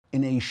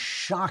In a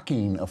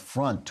shocking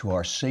affront to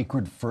our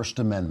sacred First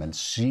Amendment,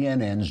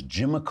 CNN's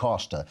Jim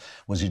Acosta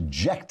was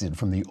ejected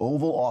from the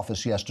Oval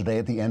Office yesterday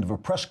at the end of a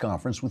press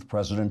conference with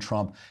President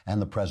Trump and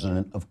the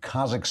president of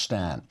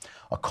Kazakhstan.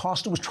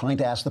 Acosta was trying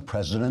to ask the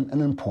president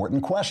an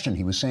important question.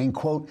 He was saying,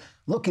 quote,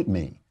 "Look at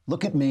me.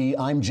 Look at me.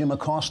 I'm Jim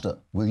Acosta.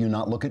 Will you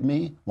not look at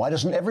me? Why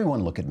doesn't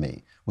everyone look at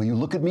me? Will you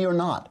look at me or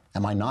not?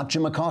 Am I not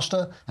Jim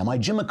Acosta? Am I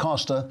Jim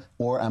Acosta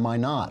or am I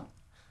not?"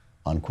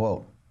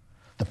 Unquote.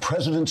 The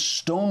president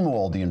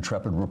stonewalled the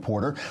intrepid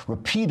reporter,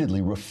 repeatedly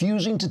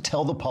refusing to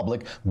tell the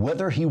public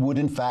whether he would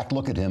in fact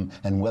look at him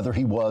and whether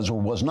he was or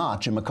was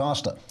not Jim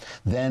Acosta.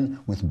 Then,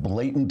 with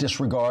blatant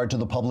disregard to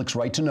the public's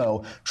right to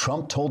know,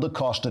 Trump told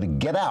Acosta to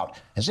get out,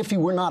 as if he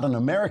were not an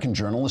American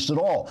journalist at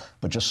all,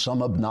 but just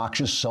some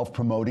obnoxious,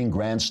 self-promoting,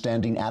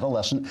 grandstanding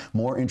adolescent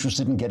more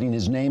interested in getting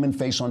his name and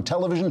face on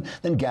television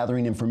than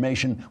gathering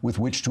information with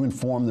which to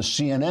inform the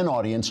CNN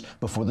audience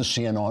before the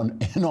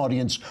CNN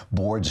audience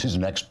boards his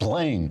next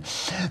plane.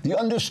 The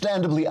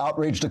understandably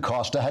outraged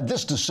Acosta had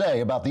this to say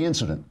about the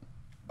incident.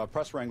 A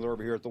press wrangler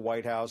over here at the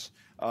White House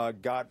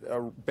got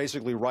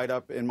basically right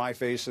up in my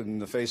face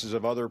and the faces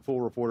of other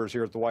pool reporters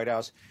here at the White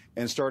House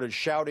and started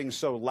shouting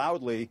so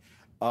loudly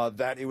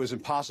that it was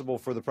impossible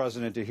for the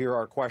president to hear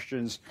our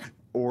questions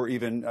or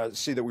even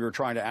see that we were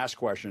trying to ask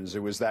questions.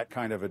 It was that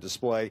kind of a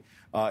display.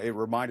 It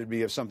reminded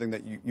me of something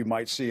that you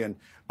might see in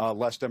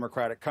less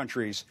democratic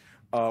countries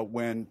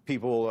when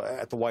people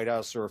at the White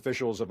House or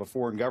officials of a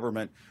foreign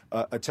government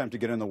attempt to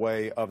get in the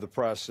way of the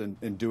press in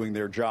doing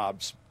their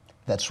jobs.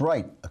 That's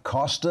right.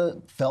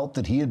 Acosta felt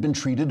that he had been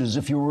treated as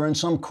if you were in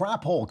some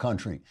crap hole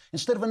country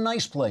instead of a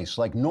nice place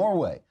like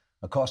Norway.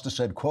 Acosta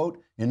said, quote,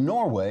 "In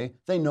Norway,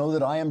 they know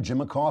that I am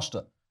Jim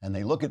Acosta, and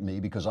they look at me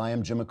because I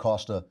am Jim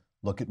Acosta.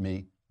 Look at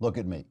me. Look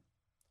at me."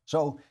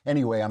 So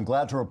anyway, I'm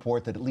glad to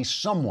report that at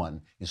least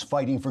someone is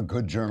fighting for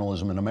good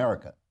journalism in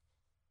America.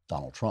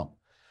 Donald Trump.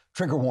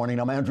 Trigger warning,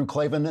 I'm Andrew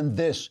Klavan, and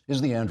this is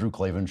The Andrew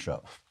Klavan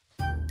Show.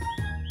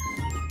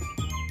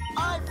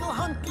 I feel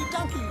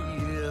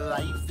hunky-dunky,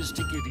 life is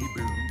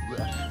tickety-boo.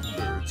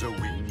 Birds are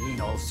winging,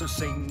 also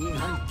singing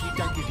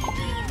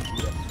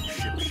hunky-dunky-doo.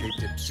 Ship-shape,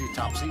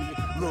 tipsy-topsy,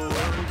 the world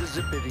is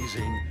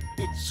zippity-zing.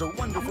 It's a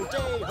wonderful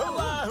day,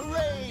 hurrah,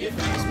 hooray! It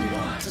makes me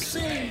want to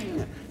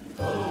sing.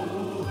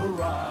 Oh,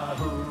 hurrah,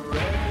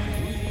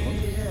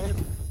 hooray!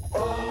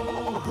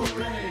 Oh,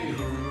 hooray,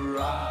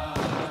 hurrah!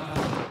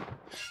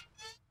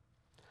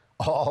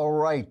 All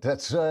right,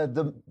 that's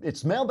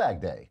it's mailbag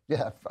day.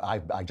 Yeah,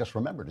 I just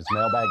remembered it's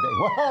mailbag day.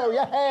 Whoa,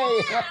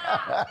 yay!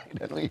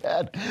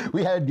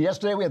 we had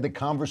yesterday. We had the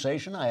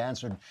conversation. I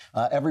answered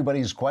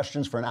everybody's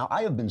questions for an hour.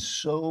 I have been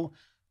so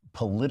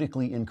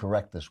politically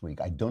incorrect this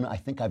week. I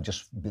think I've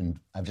just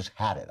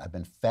had it. I've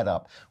been fed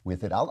up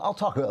with it. I'll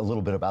talk a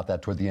little bit about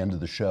that toward the end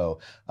of the show.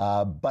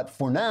 But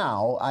for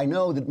now, I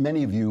know that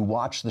many of you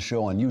watch the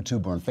show on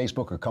YouTube or on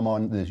Facebook or come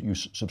on, you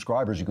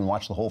subscribers, you can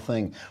watch the whole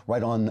thing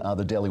right on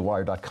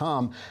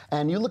thedailywire.com.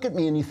 And you look at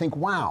me and you think,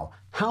 wow,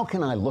 how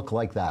can I look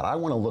like that? I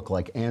want to look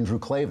like Andrew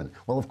Klavan.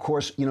 Well, of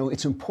course,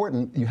 it's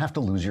important. You have to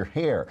lose your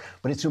hair,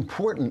 but it's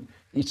important.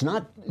 It's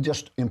not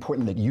just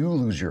important that you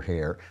lose your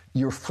hair.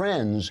 Your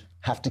friends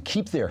have to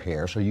keep their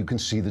hair so you can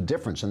see the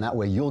difference. And that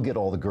way you'll get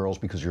all the girls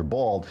because you're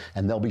bald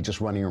and they'll be just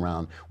running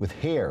around with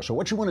hair. So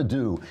what you want to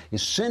do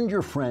is send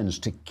your friends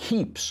to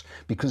Keeps,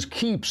 because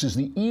Keeps is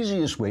the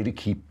easiest way to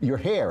keep your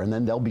hair, and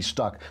then they'll be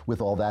stuck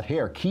with all that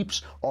hair.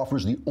 Keeps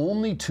offers the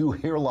only 2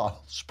 hair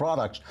loss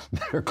products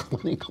that are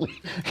clinically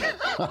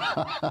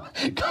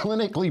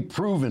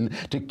proven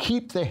to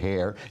keep the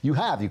hair you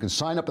have. You can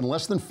sign up in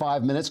less than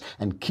 5 minutes,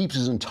 and Keeps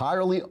is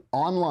entirely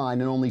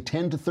online and only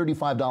 $10 to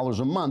 $35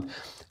 a month.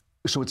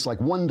 So it's like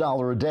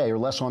 $1 a day or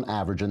less on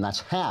average, and that's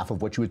half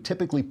of what you would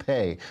typically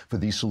pay for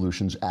these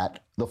solutions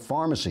at the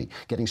pharmacy.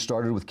 Getting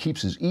started with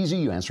Keeps is easy.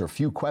 You answer a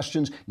few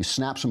questions, you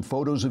snap some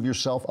photos of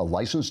yourself, a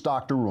licensed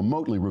doctor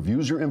remotely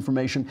reviews your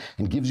information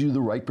and gives you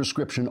the right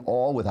prescription,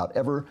 all without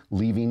ever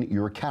leaving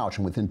your couch.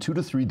 And within 2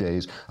 to 3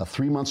 days, a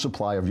 3-month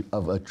supply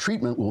of a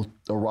treatment will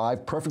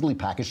arrive perfectly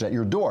packaged at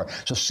your door.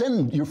 So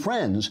send your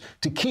friends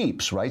to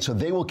Keeps, right? So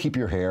they will keep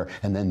your hair,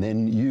 and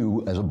then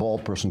you, as a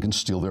bald person, can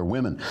steal their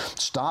women.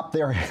 Stop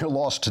their hair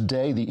loss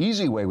today the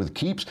easy way with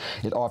Keeps.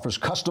 It offers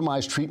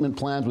customized treatment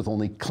plans with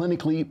only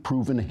clinically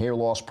proven hair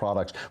loss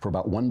products for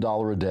about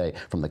 $1 a day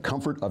from the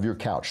comfort of your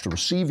couch. To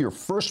receive your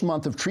first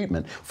month of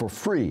treatment for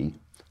free,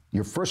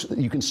 you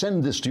can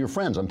send this to your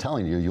friends. I'm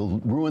telling you, you'll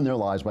ruin their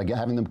lives by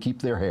having them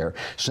keep their hair.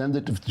 Send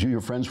it to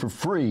your friends for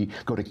free.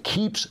 Go to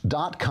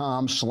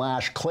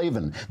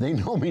keeps.com/Klavan. They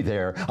know me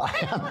there.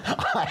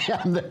 I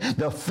am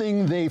the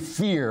thing they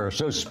fear.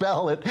 So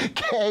spell it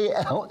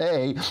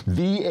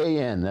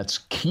Klavan. That's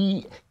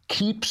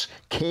Keeps,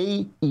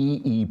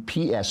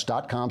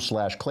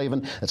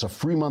 KEEPS.com/Klavan. That's a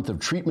free month of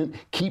treatment.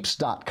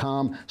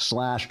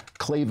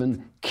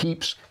 Keeps.com/Klavan.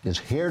 Keeps is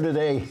hair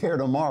today, hair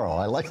tomorrow.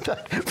 I like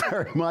that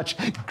very much.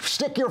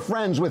 Stick your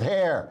friends with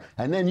hair,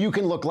 and then you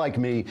can look like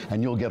me,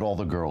 and you'll get all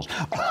the girls.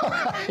 All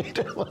right.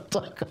 Well,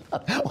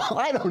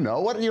 I don't know.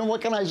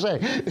 What can I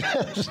say?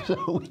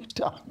 So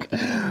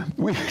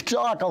we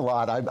talk a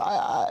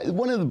lot.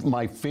 One of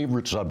my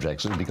favorite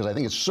subjects, because I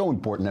think it's so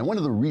important, and one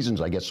of the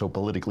reasons I get so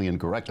politically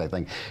incorrect, I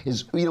think,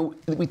 is, we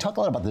talk a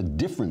lot about the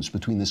difference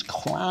between this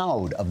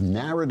cloud of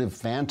narrative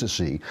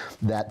fantasy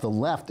that the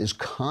left is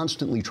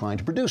constantly trying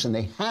to produce, and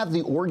they have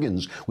the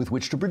organs with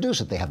which to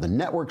produce it. They have the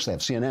networks, they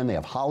have CNN, they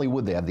have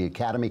Hollywood, they have the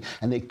Academy,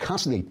 and they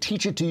constantly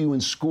teach it to you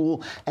in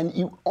school, and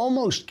you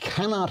almost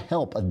cannot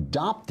help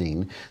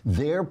adopting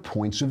their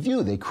points of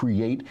view. They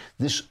create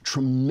this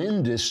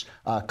tremendous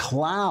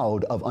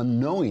cloud of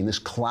unknowing, this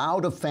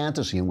cloud of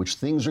fantasy in which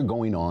things are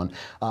going on,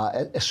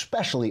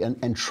 especially,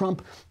 and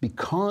Trump,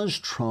 because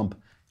Trump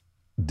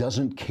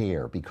doesn't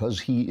care, because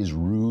he is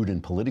rude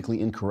and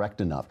politically incorrect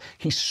enough,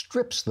 he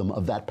strips them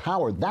of that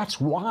power. That's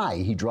why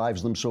he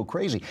drives them so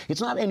crazy.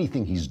 It's not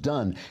anything he's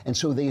done. And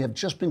so they have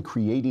just been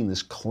creating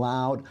this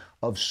cloud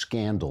of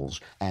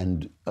scandals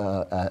and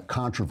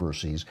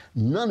controversies,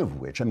 none of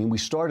which, we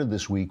started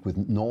this week with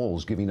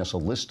Knowles giving us a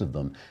list of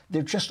them.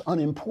 They're just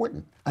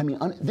unimportant.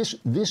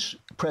 This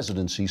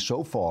presidency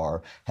so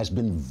far has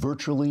been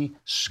virtually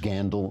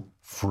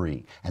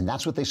scandal-free. And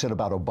that's what they said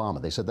about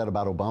Obama. They said that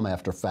about Obama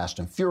after Fast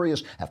and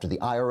Furious, after the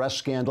IRS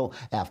scandal,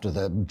 after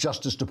the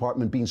Justice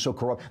Department being so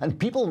corrupt. And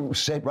people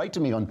write to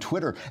me on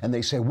Twitter and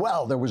they say,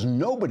 well, there was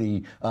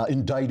nobody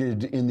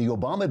indicted in the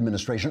Obama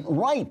administration.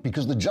 Right,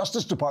 because the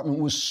Justice Department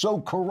was so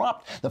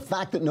corrupt. The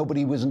fact that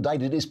nobody was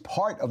indicted is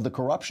part of the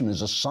corruption,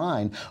 is a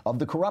sign of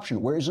the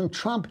corruption. Whereas in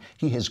Trump,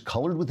 he has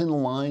colored within the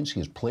lines. He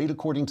has played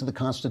according to the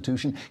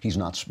Constitution. He's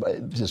not,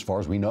 as far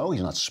as we know,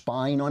 he's not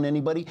spying on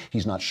anybody.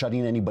 He's not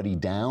shutting anybody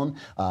down.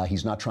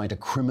 He's not trying to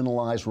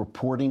criminalize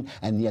reporting.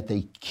 And yet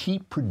they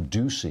keep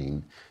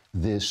producing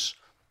this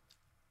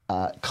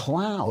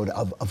cloud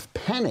of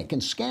panic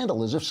and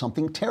scandal as if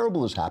something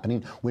terrible is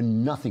happening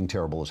when nothing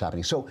terrible is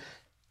happening. So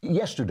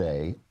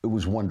yesterday, it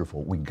was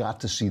wonderful. We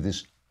got to see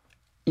this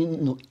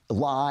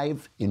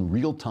live, in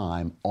real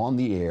time, on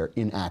the air,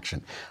 in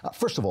action.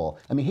 First of all,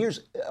 here's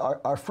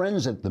our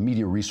friends at the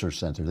Media Research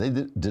Center. They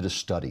did a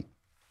study,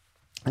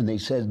 and they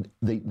said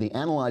they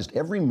analyzed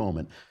every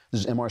moment.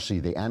 This is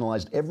MRC. They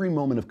analyzed every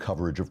moment of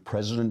coverage of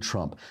President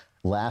Trump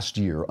last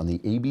year on the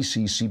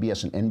ABC,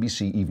 CBS, and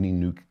NBC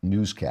evening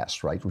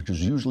newscasts, right, which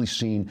is usually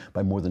seen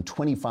by more than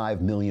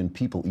 25 million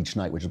people each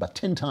night, which is about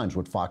 10 times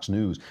what Fox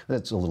News.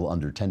 That's a little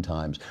under 10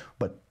 times,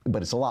 but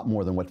it's a lot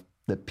more than what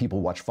that people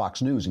watch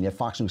Fox News, and yet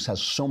Fox News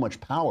has so much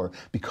power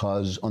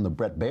because on the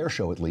Bret Baier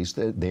show, at least,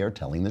 they are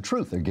telling the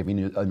truth. They're giving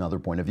you another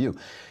point of view.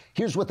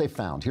 Here's what they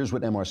found. Here's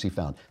what MRC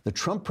found. The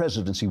Trump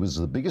presidency was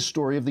the biggest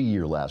story of the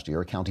year last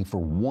year, accounting for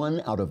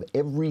 1 out of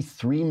every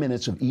 3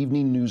 minutes of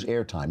evening news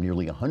airtime,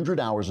 nearly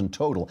 100 hours in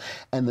total.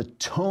 And the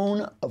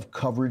tone of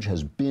coverage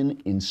has been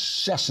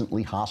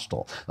incessantly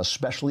hostile,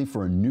 especially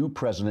for a new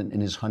president in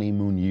his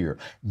honeymoon year.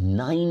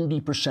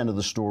 90% of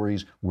the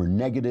stories were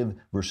negative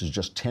versus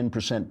just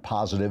 10%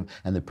 positive,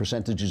 and the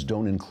percentages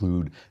don't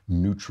include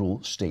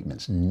neutral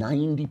statements.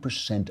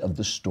 90% of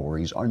the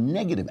stories are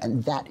negative,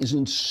 and that is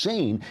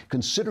insane,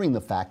 considering the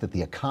fact that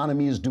the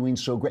economy is doing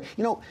so great.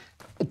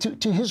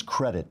 To his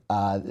credit,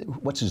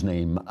 what's his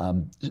name?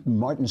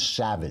 Martin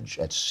Savage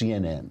at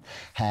CNN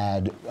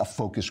had a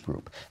focus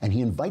group, and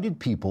he invited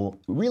people,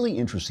 really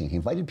interesting, he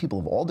invited people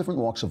of all different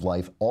walks of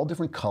life, all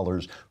different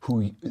colors,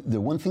 who the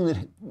one thing that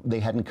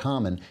they had in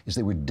common is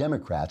they were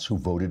Democrats who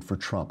voted for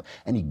Trump.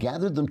 And he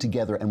gathered them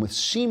together and with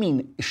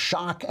seeming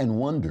shock and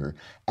wonder,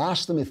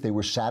 asked them if they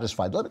were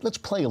satisfied. Let's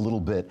play a little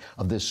bit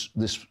of this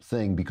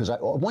thing, because I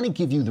want to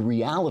give you the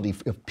reality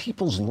of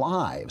people's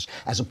lives,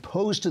 as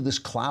opposed to this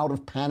cloud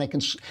of panic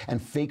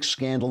and fake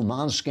scandal,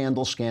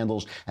 non-scandal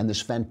scandals, and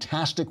this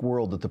fantastic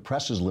world that the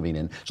press is living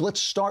in. So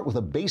let's start with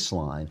a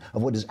baseline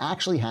of what is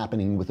actually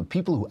happening with the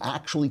people who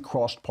actually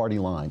crossed party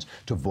lines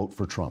to vote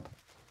for Trump.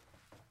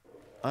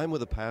 I'm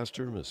with a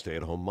pastor, a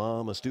stay-at-home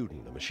mom, a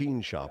student, a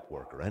machine shop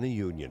worker, and a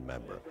union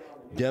member.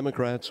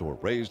 Democrats or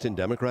raised in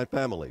Democrat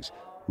families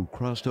who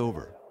crossed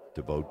over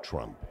to vote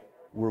Trump.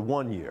 We're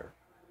 1 year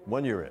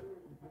in.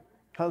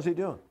 How's he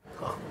doing?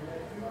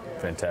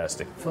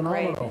 Fantastic.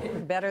 Phenomenal.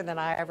 Great. Better than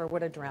I ever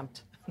would have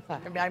dreamt.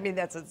 I mean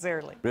that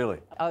sincerely. Really?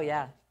 Oh,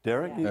 yeah.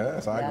 Derek?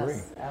 Yes, I agree.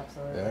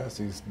 Absolutely. Yes,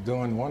 he's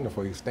doing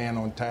wonderful. He's staying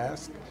on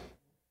task.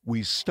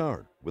 We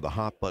start with a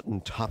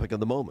hot-button topic of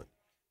the moment.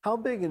 How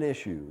big an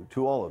issue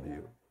to all of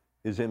you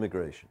is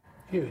immigration?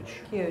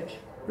 Huge. Huge.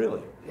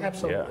 Really?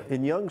 Absolutely.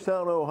 In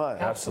Youngstown, Ohio?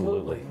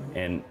 Absolutely.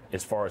 And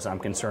as far as I'm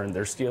concerned,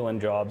 they're stealing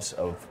jobs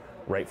of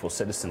rightful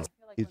citizens.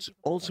 It's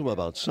also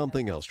about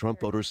something else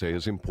Trump voters say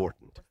is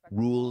important: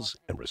 rules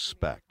and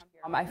respect.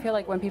 I feel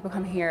like when people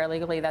come here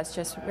illegally, that's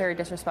just very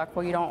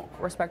disrespectful. You don't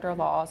respect our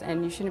laws,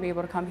 and you shouldn't be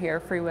able to come here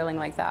freewheeling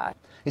like that.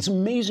 It's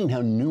amazing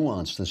how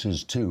nuanced this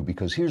is, too,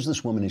 because here's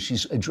this woman, and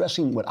she's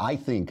addressing what I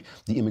think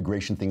the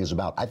immigration thing is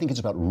about. I think it's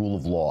about rule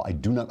of law. I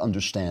do not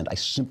understand. I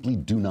simply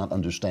do not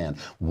understand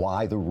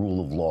why the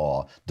rule of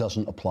law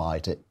doesn't apply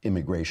to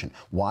immigration.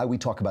 Why we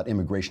talk about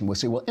immigration, we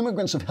say, well,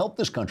 immigrants have helped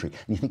this country.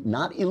 And you think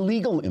not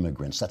illegal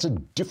immigrants. That's a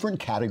different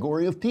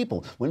category of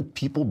people. When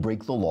people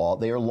break the law,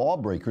 they are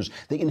lawbreakers.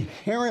 They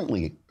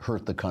inherently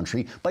hurt the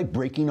country by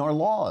breaking our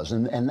laws.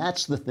 And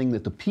that's the thing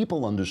that the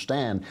people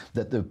understand,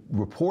 that the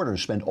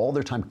reporters spend all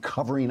their time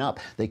covering up.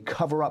 They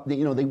cover up,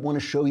 they want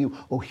to show you,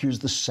 oh, here's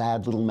the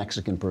sad little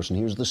Mexican person.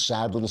 Here's the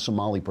sad little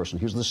Somali person.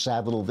 Here's the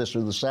sad little this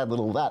or the sad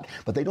little that.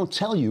 But they don't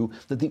tell you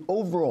that the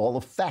overall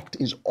effect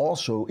is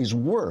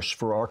worse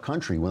for our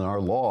country when our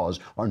laws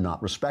are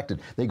not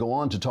respected. They go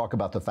on to talk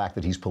about the fact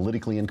that he's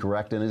politically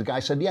incorrect. And the guy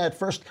said,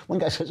 one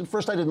guy says, at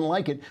first I didn't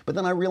like it, but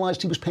then I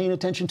realized he was paying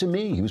attention to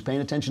me. He was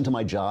paying attention to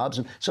my jobs.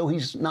 And so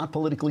he's not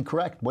politically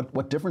correct.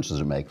 What difference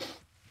does it make?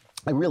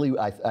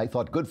 I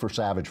thought good for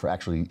Savage for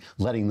actually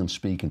letting them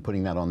speak and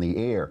putting that on the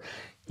air.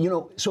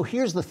 So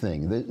here's the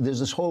thing. There's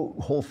this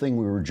whole thing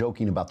we were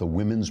joking about the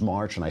Women's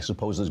March, and I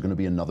suppose there's going to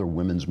be another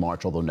Women's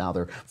March, although now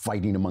they're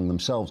fighting among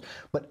themselves.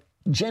 But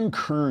Jen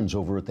Kearns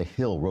over at The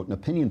Hill wrote an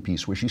opinion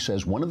piece where she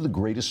says one of the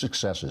greatest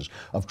successes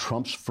of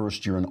Trump's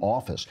first year in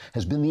office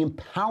has been the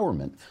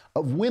empowerment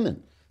of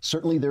women.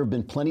 Certainly, there have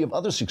been plenty of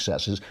other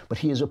successes, but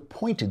he has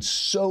appointed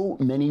so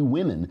many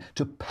women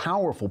to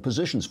powerful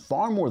positions,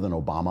 far more than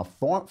Obama,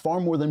 far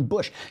more than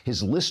Bush.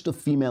 His list of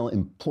female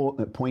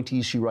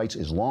appointees, she writes,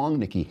 is long.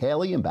 Nikki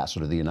Haley,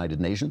 ambassador to the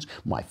United Nations,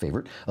 my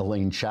favorite.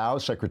 Elaine Chao,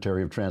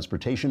 Secretary of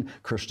Transportation.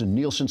 Kirstjen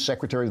Nielsen,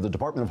 Secretary of the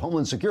Department of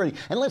Homeland Security.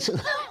 And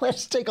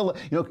let's take a look.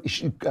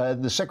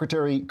 The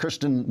Secretary,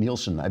 Kirstjen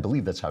Nielsen, I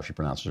believe that's how she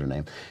pronounces her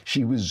name.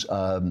 She was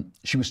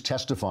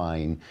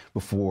testifying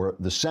before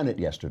the Senate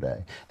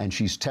yesterday, and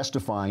she's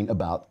testifying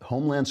about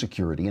Homeland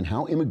Security and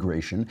how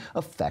immigration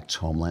affects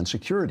Homeland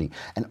Security.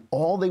 And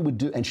all they would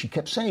do, and she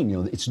kept saying,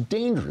 it's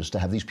dangerous to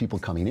have these people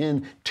coming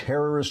in.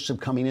 Terrorists have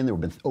come in. There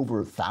have been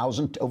over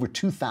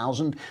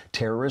 2,000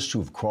 terrorists who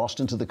have crossed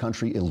into the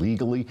country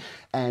illegally.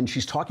 And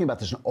she's talking about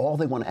this, and all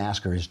they want to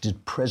ask her is,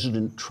 did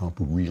President Trump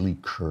really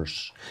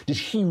curse? Did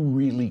he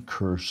really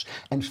curse?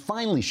 And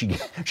finally, she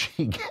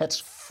gets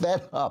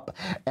fed up,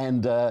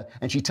 and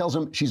she tells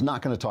him she's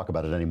not going to talk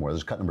about it anymore.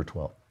 This is cut number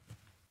 12.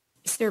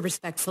 Sir,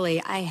 respectfully,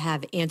 I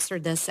have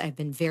answered this. I've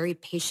been very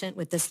patient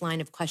with this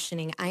line of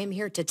questioning. I am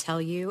here to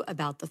tell you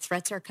about the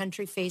threats our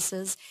country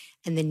faces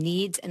and the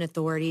needs and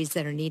authorities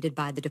that are needed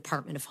by the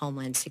Department of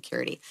Homeland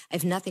Security. I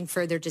have nothing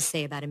further to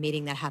say about a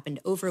meeting that happened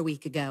over a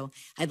week ago.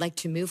 I'd like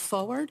to move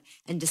forward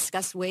and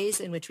discuss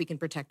ways in which we can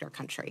protect our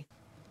country.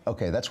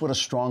 Okay, that's what a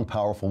strong,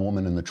 powerful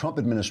woman in the Trump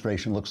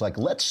administration looks like.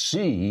 Let's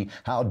see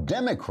how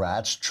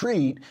Democrats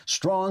treat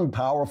strong,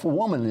 powerful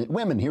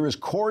women. Here is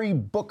Cory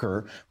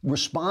Booker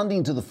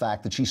responding to the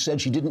fact that she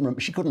said she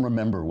couldn't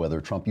remember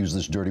whether Trump used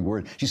this dirty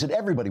word. She said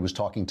everybody was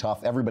talking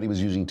tough. Everybody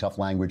was using tough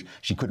language.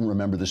 She couldn't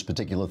remember this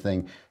particular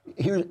thing.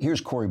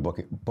 Here's Cory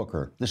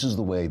Booker. This is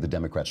the way the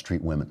Democrats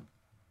treat women.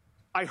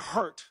 I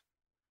hurt.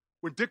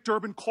 When Dick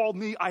Durbin called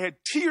me, I had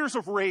tears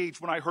of rage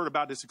when I heard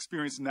about his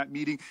experience in that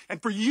meeting.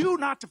 And for you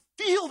not to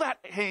feel that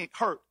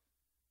hurt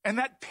and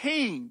that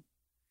pain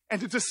and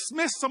to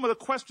dismiss some of the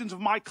questions of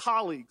my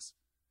colleagues,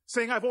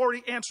 saying I've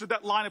already answered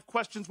that line of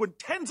questions when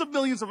tens of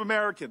millions of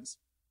Americans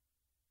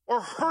are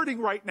hurting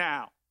right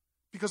now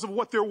because of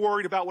what they're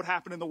worried about what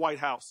happened in the White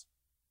House.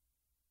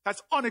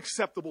 That's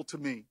unacceptable to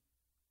me.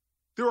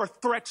 There are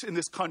threats in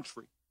this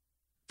country.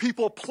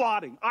 People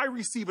plotting. I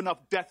receive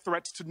enough death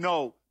threats to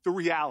know the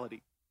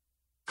reality.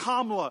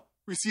 Kamala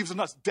receives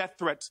enough death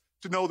threats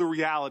to know the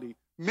reality.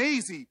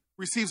 Maisie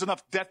receives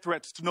enough death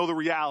threats to know the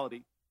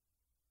reality.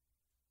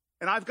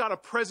 And I've got a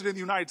president of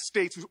the United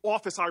States whose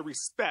office I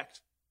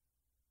respect,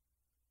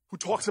 who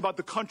talks about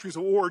the countries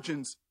of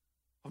origins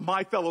of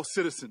my fellow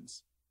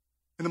citizens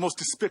in the most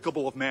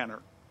despicable of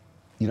manner.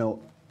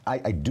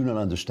 I do not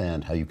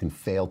understand how you can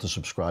fail to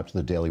subscribe to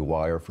the Daily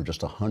Wire for just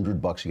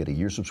 $100. You get a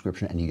year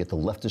subscription and you get the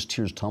Leftist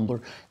Tears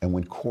tumbler. And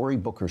when Cory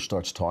Booker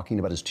starts talking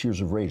about his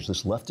tears of rage,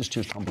 this Leftist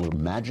Tears tumbler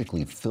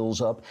magically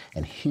fills up,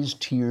 and his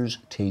tears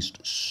taste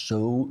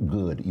so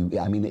good.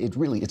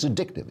 It's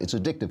addictive. It's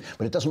addictive,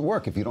 but it doesn't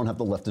work if you don't have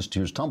the Leftist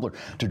Tears tumbler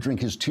to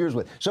drink his tears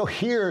with. So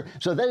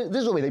this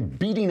is the way they're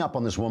beating up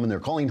on this woman. They're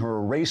calling her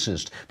a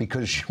racist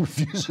because she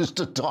refuses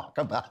to talk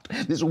about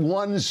this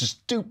one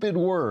stupid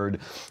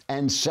word.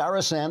 And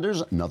Sarah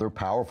Sanders, another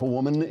powerful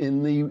woman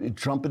in the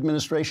Trump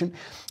administration,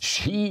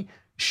 she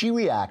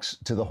reacts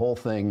to the whole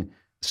thing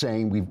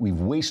saying we've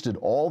wasted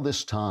all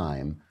this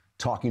time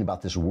talking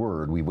about this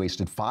word. We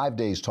wasted 5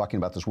 days talking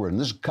about this word. And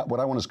this is what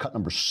I want is cut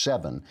number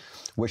 7,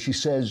 where she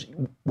says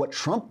what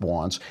Trump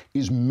wants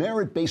is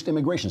merit-based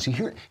immigration. See,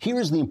 here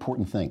is the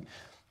important thing.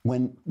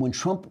 When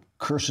Trump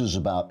curses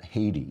about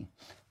Haiti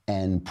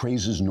and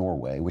praises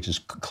Norway, which is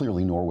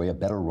clearly Norway, a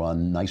better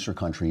run, nicer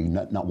country.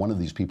 Not one of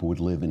these people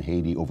would live in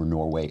Haiti over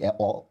Norway.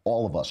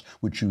 All of us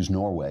would choose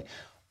Norway.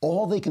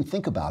 all they can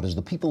think about is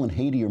the people in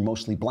Haiti are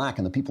mostly black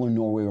and the people in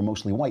Norway are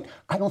mostly white.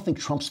 I don't think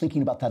Trump's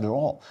thinking about that at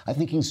all. I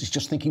think he's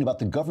just thinking about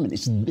the government.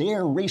 It's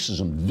their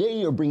racism.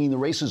 They are bringing the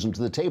racism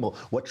to the table.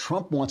 What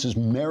Trump wants is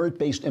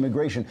merit-based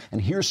immigration.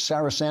 And here's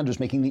Sarah Sanders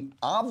making the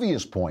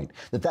obvious point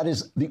that that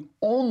is the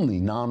only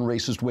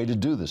non-racist way to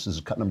do this. This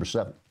is cut number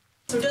 7.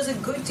 So does a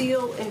good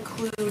deal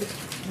include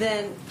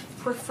then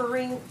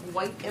preferring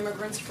white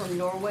immigrants from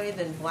Norway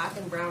than black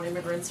and brown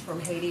immigrants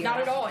from Haiti? Not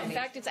at all. In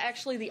fact, it's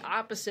actually the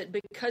opposite,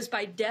 because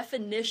by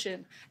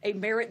definition, a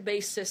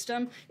merit-based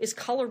system is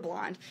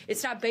colorblind.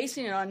 It's not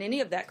basing it on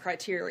any of that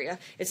criteria.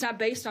 It's not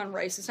based on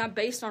race. It's not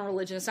based on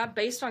religion. It's not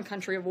based on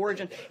country of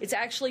origin. It's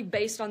actually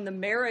based on the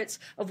merits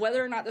of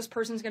whether or not this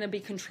person's going to be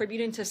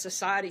contributing to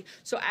society.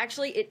 So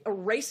actually, it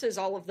erases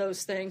all of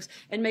those things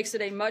and makes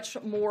it a much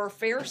more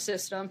fair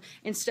system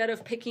instead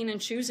of picking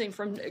and choosing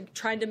from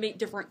trying to meet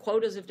different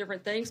quotas of different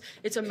things.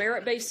 It's a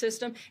merit-based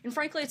system. And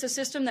frankly, it's a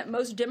system that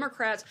most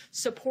Democrats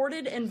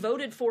supported and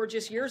voted for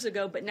just years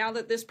ago. But now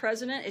that this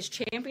president is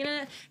championing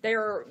it, they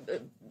are,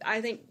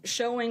 I think,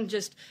 showing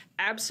just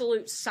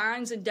absolute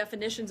signs and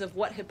definitions of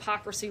what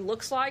hypocrisy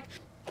looks like.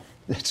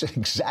 That's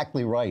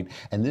exactly right.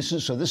 And this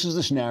is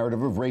this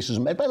narrative of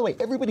racism. And by the way,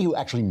 everybody who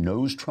actually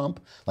knows Trump,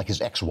 like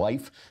his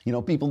ex-wife,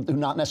 people who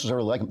not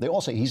necessarily like him, they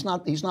all say he's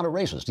not a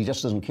racist. He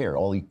just doesn't care.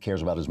 All he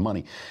cares about is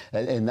money.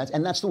 And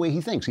that's the way he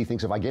thinks. He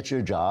thinks if I get you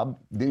a job,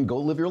 then go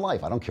live your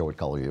life. I don't care what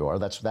color you are.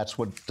 That's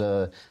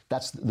the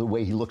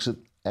way he looks at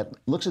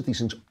these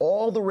things.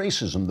 All the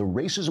racism.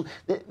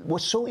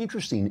 What's so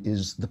interesting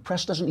is the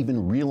press doesn't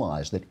even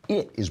realize that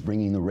they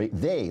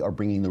are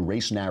bringing the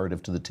race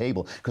narrative to the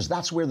table, because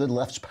that's where the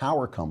left's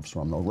power comes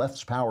from. The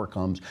left's power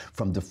comes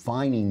from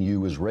defining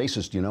you as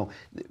racist.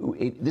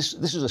 This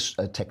is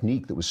a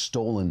technique that was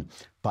stolen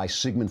by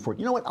Sigmund Freud.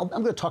 You know what? I'm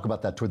going to talk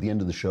about that toward the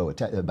end of the show,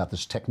 about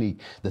this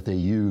technique that they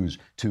use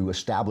to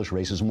establish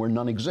racism where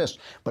none exists.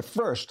 But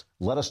first,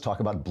 let us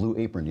talk about Blue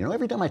Apron.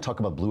 Every time I talk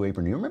about Blue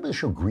Apron, you remember the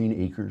show Green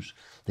Acres?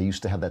 They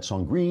used to have that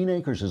song, Green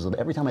Acres.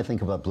 Every time I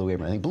think about Blue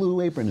Apron, I think Blue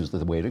Apron is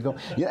the way to go.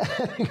 Yeah,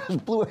 because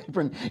Blue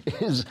Apron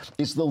is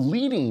the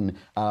leading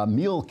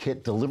meal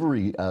kit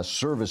delivery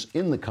service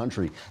in the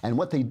country. And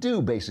what they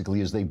do,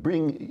 basically, is they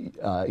bring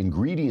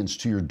ingredients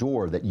to your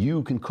door that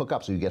you can cook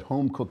up, so you get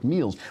home-cooked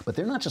meals. But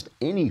they're not just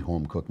any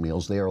home-cooked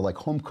meals. They are like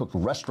home-cooked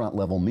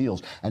restaurant-level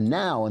meals. And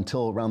now,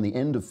 until around the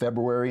end of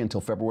February,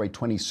 until February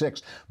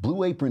 26th,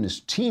 Blue Apron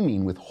is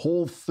teaming with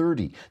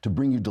Whole30 to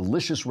bring you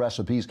delicious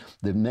recipes.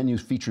 The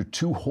menus feature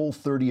 2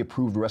 Whole30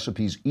 approved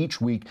recipes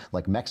each week,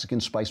 like Mexican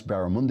spiced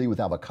barramundi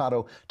with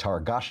avocado,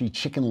 taragashi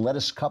chicken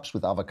lettuce cups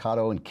with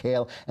avocado and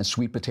kale, and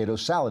sweet potato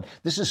salad.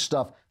 This is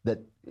stuff that,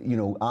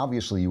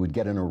 obviously you would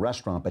get in a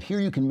restaurant, but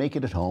here you can make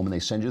it at home, and they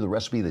send you the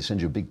recipe. They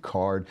send you a big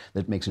card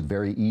that makes it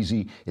very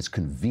easy. It's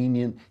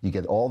convenient. You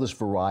get all this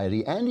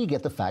variety, and you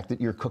get the fact that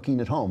you're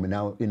cooking at home. And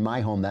now in my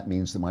home, that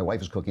means that my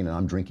wife is cooking and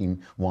I'm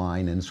drinking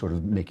wine and sort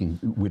of making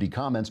witty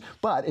comments.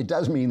 But it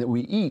does mean that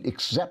we eat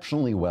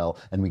exceptionally well,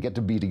 and we get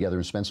to be together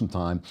and spend some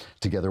time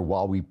together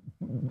while we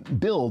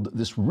build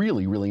this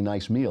really, really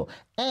nice meal.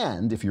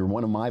 And if you're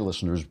one of my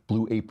listeners,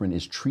 Blue Apron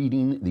is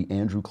treating the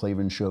Andrew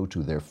Klavan Show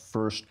to their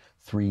first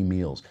 3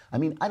 meals. I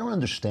mean, I don't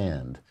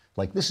understand.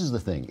 Like, this is the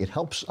thing. It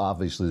helps,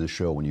 obviously, the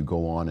show when you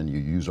go on and you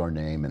use our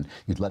name and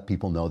you let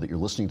people know that you're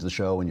listening to the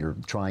show and you're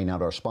trying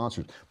out our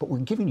sponsors. But we're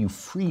giving you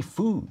free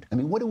food. I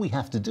mean, what do we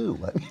have to do?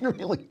 I mean,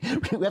 really,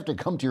 we have to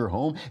come to your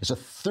home. It's a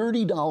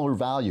 $30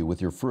 value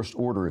with your first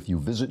order if you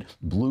visit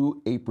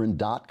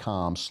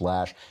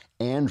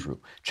blueapron.com/Andrew.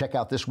 Check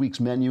out this week's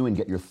menu and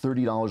get your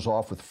 $30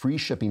 off with free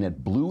shipping at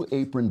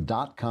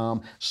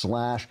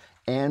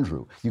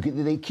blueapron.com/Andrew.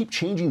 They keep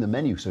changing the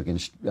menu so you can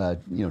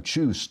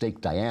choose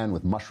steak Diane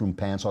with mushroom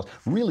pan sauce.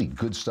 Really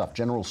good stuff.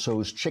 General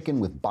Tso's chicken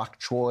with bok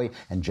choy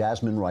and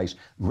jasmine rice.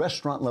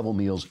 Restaurant level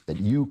meals that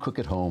you cook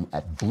at home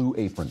at Blue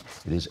Apron.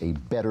 It is a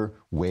better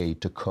way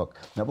to cook.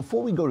 Now,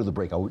 before we go to the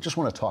break, I just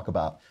want to talk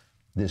about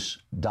this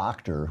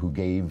doctor who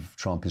gave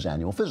Trump his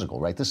annual physical,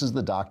 right? This is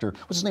the doctor,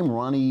 what's his name?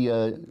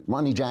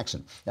 Ronnie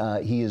Jackson.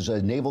 He is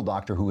a naval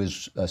doctor who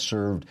has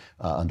served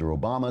under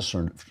Obama,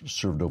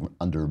 served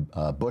under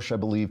Bush, I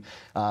believe.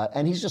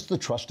 And he's just the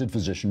trusted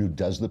physician who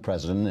does the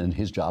president, and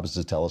his job is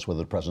to tell us whether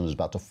the president is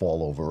about to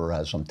fall over or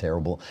has some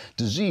terrible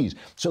disease.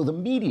 So the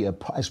media,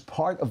 as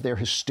part of their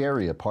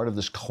hysteria, part of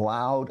this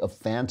cloud of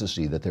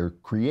fantasy that they're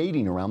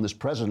creating around this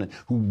president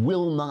who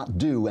will not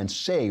do and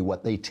say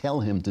what they tell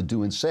him to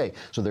do and say.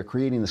 So they're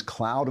creating this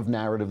cloud of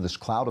narrative, this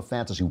cloud of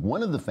fantasy.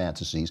 One of the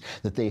fantasies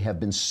that they have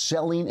been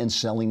selling and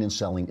selling and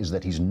selling is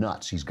that he's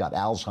nuts. He's got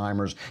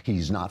Alzheimer's.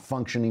 He's not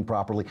functioning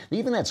properly. They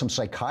even had some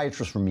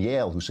psychiatrist from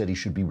Yale who said he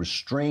should be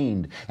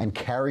restrained and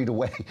carried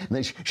away.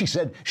 And she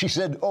said,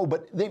 oh,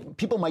 but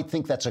people might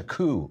think that's a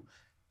coup.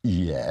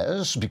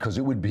 Yes, because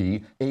it would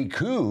be a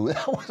coup.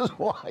 That was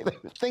why they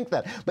would think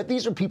that. But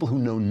these are people who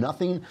know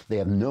nothing. They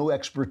have no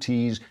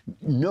expertise.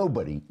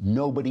 Nobody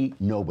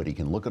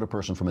can look at a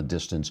person from a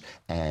distance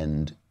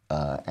and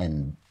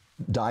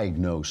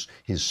diagnose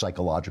his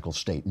psychological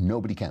state.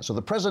 Nobody can. So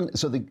the president,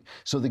 so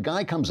the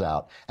guy comes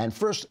out, and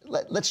first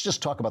let's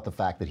just talk about the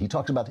fact that he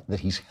talks about that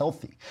he's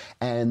healthy,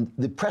 and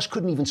the press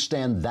couldn't even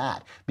stand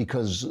that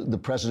because the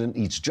president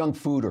eats junk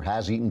food or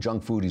has eaten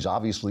junk food. He's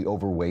obviously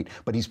overweight,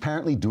 but he's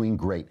apparently doing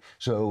great.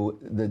 So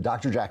the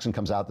Dr. Jackson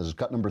comes out. This is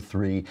cut number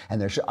 3,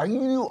 and they're are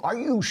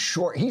you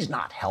sure he's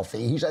not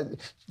healthy? This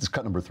is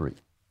cut number 3.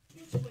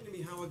 Explain to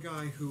me how a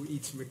guy who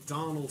eats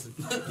McDonald's and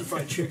Kentucky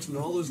Fried Chicken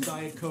and all those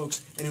Diet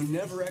Cokes and who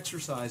never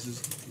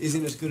exercises is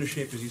in as good a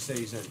shape as you say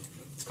he's in.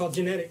 It's called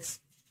genetics.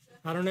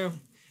 I don't know.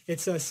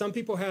 It's some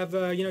people have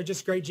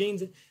just great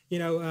genes.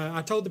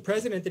 I told the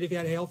president that if he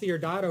had a healthier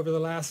diet over the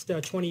last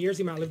 20 years,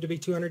 he might live to be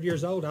 200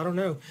 years old. I don't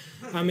know.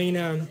 I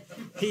mean,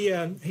 he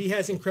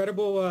has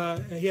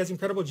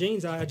incredible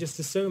genes. I just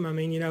assume. I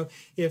mean,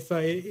 if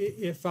I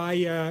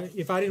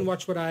didn't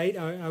watch what I ate,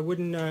 I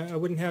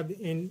wouldn't have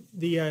in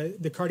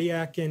the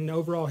cardiac and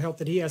overall health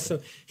that he has. So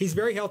he's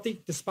very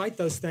healthy despite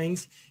those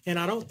things, and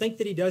I don't think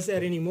that he does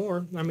that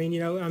anymore. I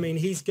mean,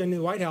 he's going to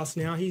the White House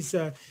now. He's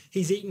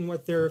eating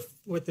what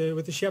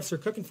the chefs are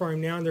cooking for him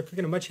now, and they're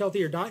cooking a much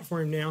healthier diet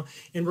for him now.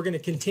 And we're going to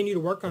continue to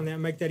work on that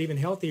and make that even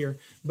healthier.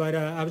 But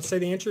I would say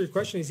the answer to your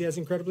question is he has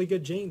incredibly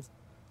good genes.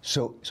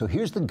 So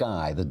here's the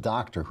guy, the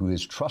doctor, who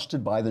is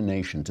trusted by the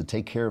nation to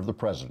take care of the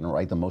president,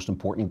 right? The most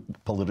important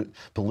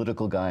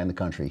political guy in the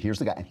country. Here's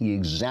the guy. And he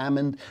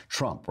examined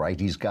Trump, right?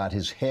 He's got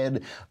his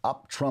head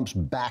up Trump's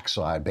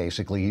backside,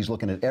 basically. He's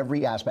looking at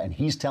every aspect, and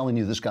he's telling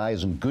you this guy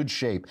is in good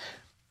shape.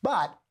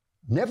 But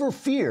never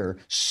fear,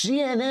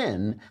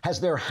 CNN has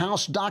their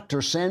house doctor,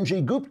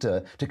 Sanjay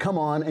Gupta, to come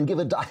on and give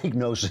a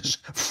diagnosis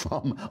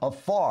from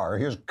afar.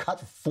 Here's cut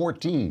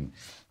 14.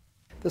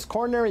 This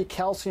coronary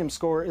calcium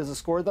score is a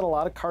score that a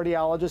lot of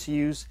cardiologists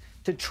use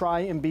to try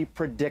and be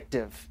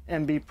predictive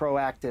and be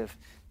proactive.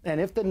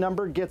 And if the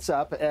number gets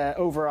up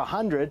over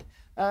 100,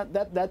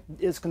 that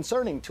is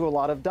concerning to a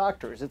lot of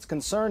doctors. It's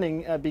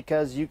concerning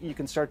because you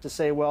can start to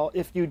say, well,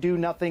 if you do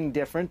nothing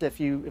different, if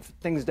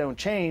things don't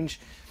change,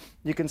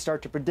 you can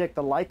start to predict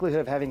the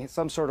likelihood of having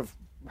some sort of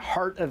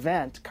heart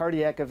event,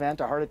 cardiac event,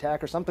 a heart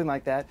attack or something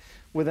like that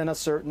within a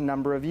certain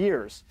number of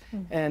years.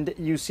 And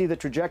you see the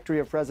trajectory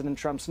of President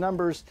Trump's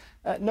numbers,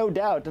 no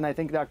doubt, and I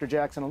think Dr.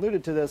 Jackson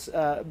alluded to this,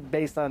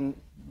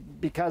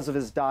 because of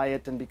his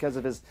diet and because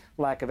of his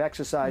lack of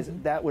exercise,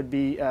 that would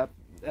be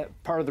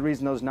part of the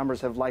reason those numbers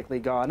have likely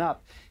gone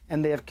up.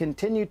 And they have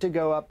continued to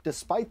go up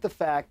despite the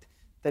fact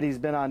that he's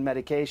been on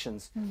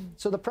medications.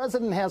 So the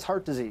president has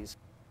heart disease.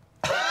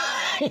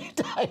 He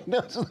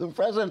diagnosed the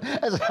president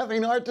as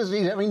having heart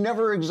disease, having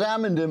never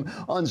examined him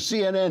on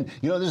CNN.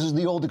 This is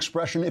the old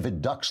expression, if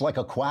it ducks like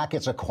a quack,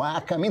 it's a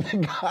quack. I mean, the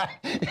guy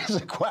is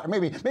a quack.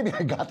 Maybe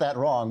I got that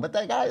wrong, but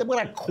that guy,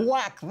 what a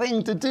quack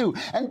thing to do.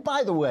 And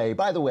by the way,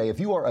 if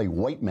you are a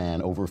white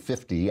man over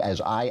 50, as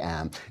I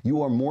am,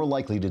 you are more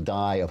likely to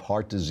die of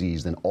heart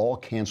disease than all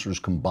cancers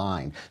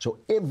combined. So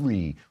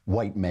every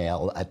white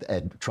male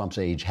at Trump's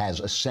age has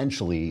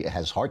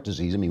heart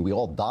disease. I mean, we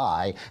all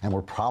die, and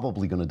we're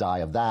probably going to die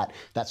of that.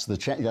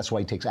 That's why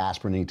he takes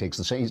aspirin. He takes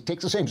the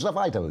same stuff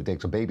I do. He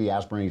takes a baby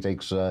aspirin. He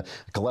takes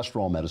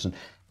cholesterol medicine.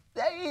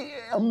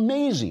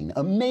 Amazing.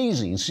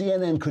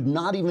 CNN could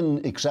not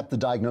even accept the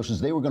diagnosis.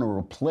 They were going to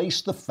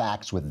replace the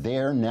facts with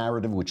their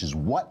narrative, which is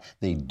what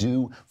they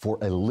do for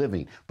a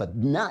living. But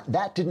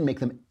that didn't make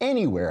them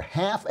anywhere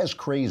half as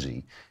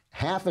crazy.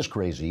 Half as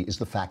crazy is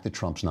the fact that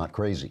Trump's not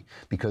crazy,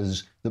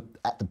 because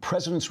at the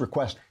president's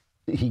request,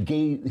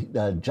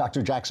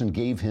 Dr. Jackson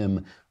gave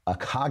him a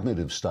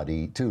cognitive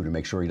study, too, to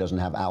make sure he doesn't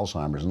have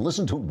Alzheimer's. And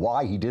listen to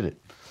why he did it.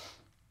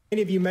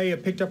 Many of you may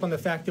have picked up on the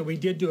fact that we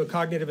did do a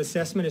cognitive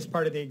assessment as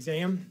part of the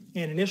exam.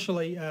 And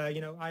initially,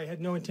 I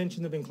had no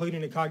intention of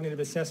including a cognitive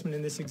assessment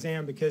in this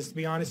exam because, to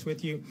be honest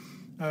with you,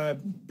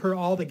 per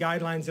all the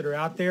guidelines that are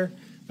out there,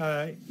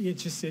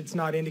 it's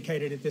not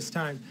indicated at this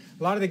time.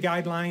 A lot of the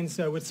guidelines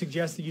would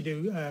suggest that you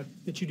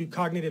do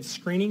cognitive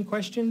screening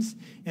questions,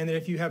 and that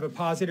if you have a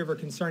positive or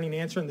concerning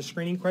answer in the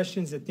screening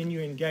questions, that then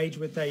you engage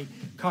with a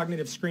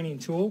cognitive screening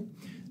tool.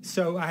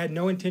 So I had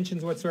no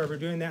intentions whatsoever of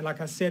doing that,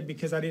 like I said,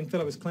 because I didn't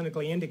feel it was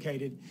clinically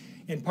indicated.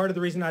 And part of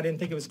the reason I didn't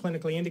think it was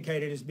clinically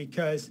indicated is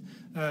because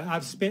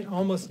I've spent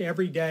almost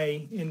every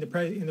day in the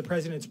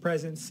president's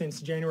presence since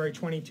January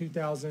 20,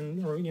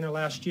 2000, or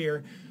last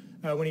year,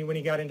 when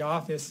he got into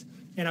office.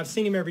 And I've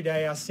seen him every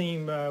day. I see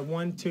him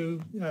 1,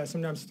 2,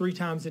 sometimes 3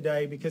 times a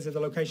day because of the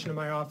location of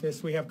my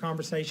office. We have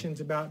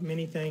conversations about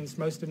many things.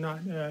 Most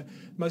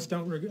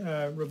don't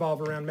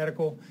revolve around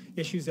medical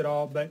issues at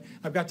all. But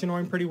I've got to know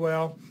him pretty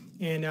well.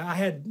 And I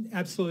had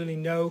absolutely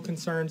no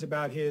concerns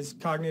about his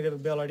cognitive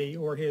ability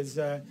or his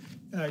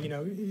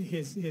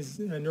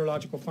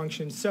neurological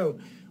function. So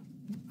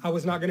I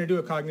was not going to do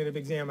a cognitive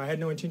exam. I had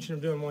no intention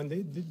of doing one.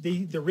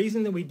 The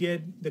reason that we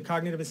did the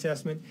cognitive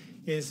assessment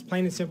is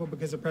plain and simple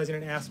because the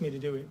president asked me to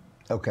do it.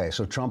 Okay,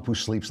 so Trump, who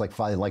sleeps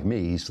like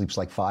me, he sleeps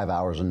like 5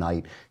 hours a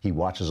night. He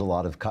watches a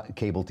lot of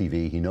cable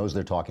TV. He knows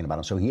they're talking about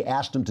him. So he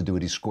asked him to do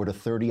it. He scored a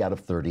 30 out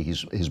of 30.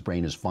 His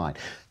brain is fine.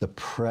 The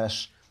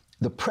press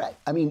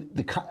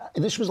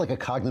This was like a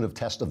cognitive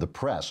test of the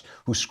press,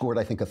 who scored,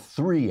 I think, a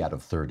 3 out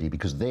of 30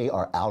 because they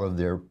are out of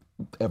their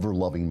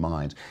ever-loving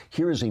minds.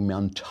 Here is a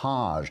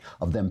montage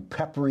of them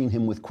peppering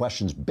him with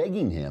questions,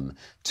 begging him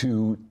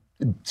to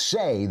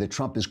say that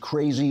Trump is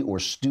crazy or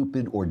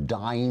stupid or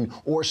dying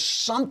or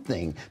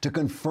something to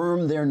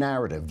confirm their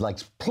narrative. Like,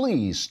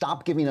 please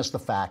stop giving us the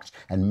facts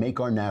and make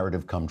our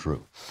narrative come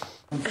true.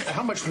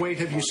 How much weight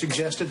have you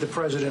suggested the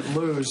president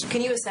lose?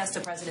 Can you assess the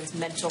president's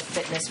mental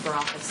fitness for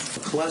office?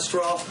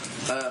 Cholesterol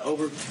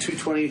over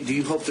 220. Do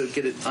you hope to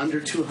get it under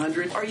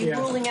 200? Are you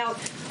ruling out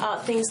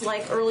things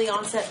like early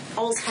onset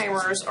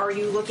Alzheimer's? Are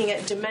you looking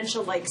at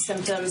dementia-like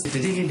symptoms?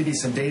 Did he need to be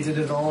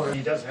sedated at all? Or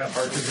he does have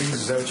heart disease,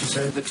 is that what you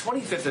said? The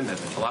 25th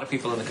Amendment, a lot of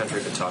people in the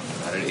country have been talking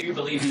about it. Do you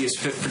believe he is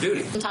fit for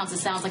duty? Sometimes it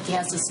sounds like he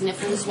has the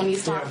sniffles when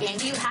he's talking.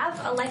 Do you have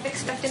a life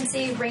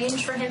expectancy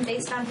range for him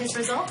based on his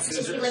results?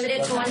 Is he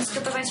limited to one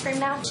scoop of ice cream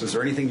now? So is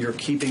there anything you're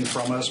keeping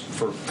from us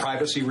for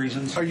privacy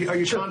reasons? Are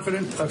you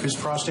confident of his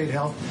prostate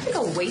health? I think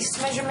a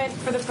waist measurement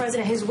for the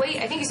president. His weight,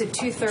 I think he said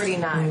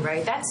 239,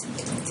 right? I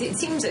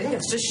think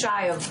it's just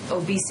shy of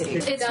obesity.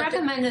 It's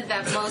recommended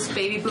that most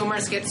baby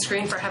boomers get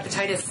screened for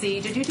hepatitis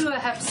C. Did you do a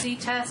hep C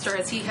test, or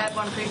has he had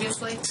one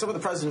previously? Some of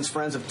the president's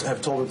friends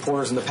have told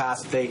reporters in the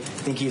past that they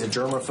think he's a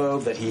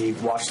germaphobe, that he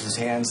washes his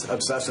hands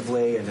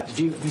obsessively. And have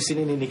you seen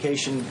any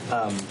indication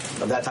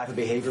of that type of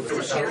behavior? There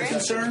were stroke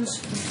concerns?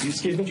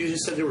 Excuse me? You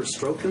just said there were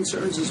stroke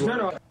concerns as well?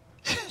 No.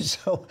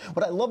 So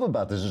what I love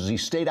about this is he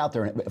stayed out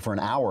there for an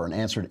hour and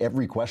answered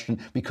every question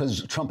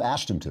because Trump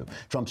asked him to.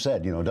 Trump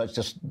said,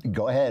 just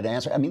go ahead,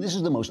 answer. I mean, this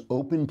is the most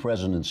open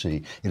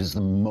presidency. It is the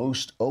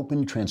most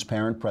open,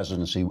 transparent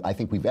presidency I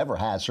think we've ever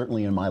had,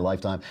 certainly in my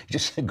lifetime. You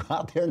just go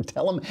out there and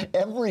tell him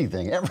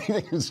everything.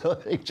 And so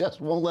they just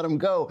won't let him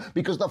go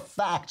because the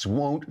facts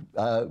won't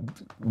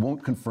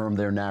confirm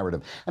their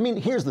narrative. I mean,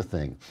 here's the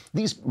thing.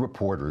 These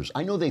reporters,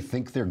 I know they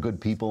think they're good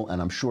people,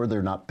 and I'm sure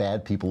they're not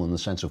bad people in the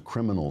sense of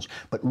criminals,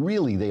 but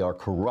really they are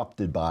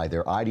corrupted by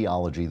their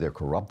ideology. They're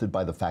corrupted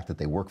by the fact that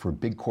they work for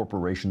big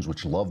corporations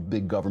which love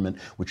big government,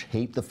 which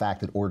hate the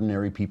fact that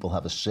ordinary people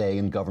have a say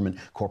in government.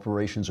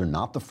 Corporations are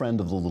not the friend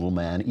of the little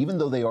man, even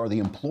though they are the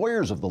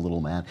employers of the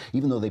little man,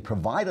 even though they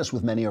provide us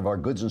with many of our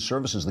goods and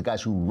services. The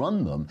guys who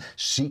run them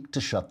seek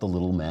to shut the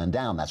little man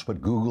down. That's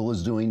what Google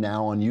is doing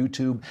now on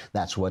YouTube.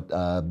 That's what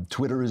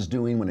Twitter is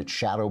doing when it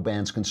shadow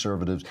bans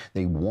conservatives.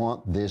 They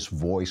want this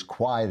voice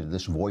quieted,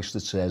 this voice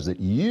that says that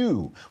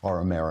you are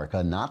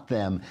America, not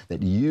them,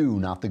 that you,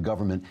 not the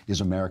government,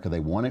 is America. They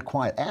want it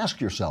quiet.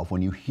 Ask yourself,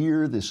 when you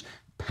hear this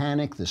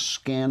panic, this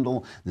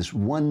scandal, this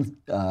one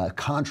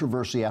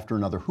controversy after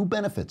another, who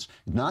benefits?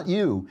 Not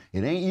you.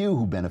 It ain't you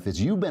who benefits.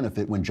 You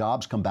benefit when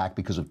jobs come back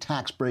because of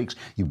tax breaks.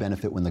 You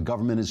benefit when the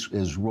government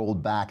is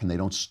rolled back and they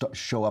don't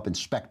show up.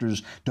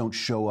 Inspectors don't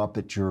show up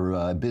at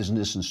your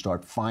business and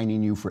start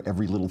fining you for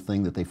every little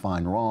thing that they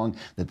find wrong,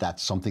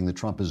 that's something that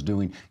Trump is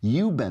doing.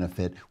 You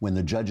benefit when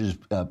the judges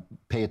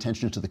pay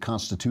attention to the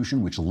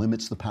Constitution, which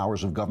limits the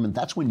powers of government.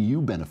 That's when you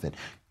benefit.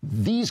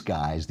 These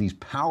guys, these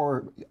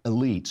power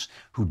elites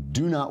who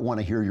do not want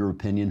to hear your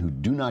opinion, who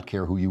do not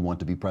care who you want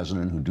to be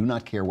president, who do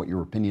not care what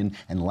your opinion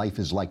and life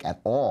is like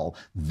at all,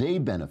 they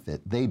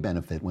benefit. They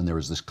benefit when there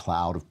is this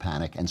cloud of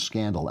panic and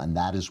scandal, and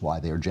that is why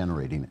they are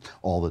generating it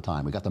all the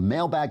time. We got the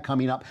mailbag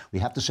coming up. We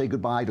have to say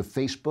goodbye to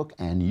Facebook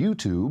and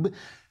YouTube.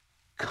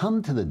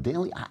 Come to the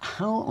Daily.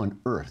 How on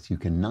earth you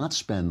cannot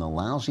spend the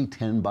lousy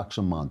 $10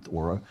 a month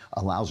or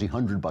a lousy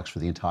 $100 for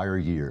the entire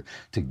year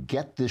to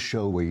get this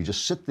show where you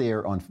just sit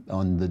there on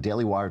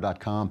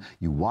thedailywire.com,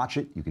 you watch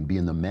it, you can be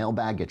in the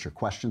mailbag, get your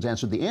questions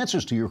answered. The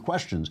answers to your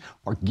questions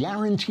are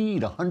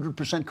guaranteed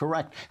 100%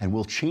 correct and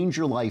will change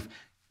your life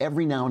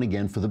every now and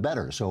again for the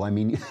better. So, I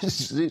mean,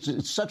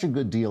 it's such a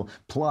good deal.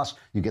 Plus,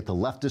 you get the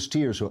leftist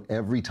tears. So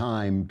every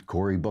time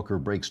Cory Booker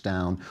breaks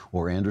down,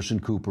 or Anderson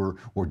Cooper,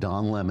 or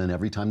Don Lemon,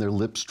 every time their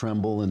lips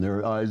tremble and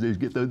their eyes, they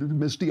get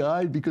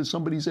misty-eyed because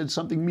somebody said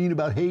something mean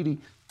about Haiti,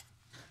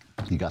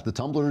 you got the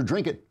tumbler to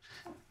drink it.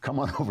 Come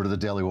on over to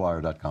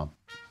thedailywire.com.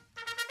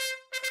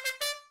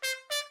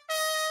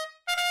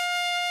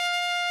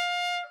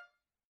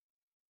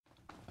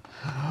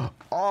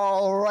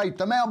 All right,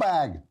 the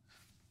mailbag.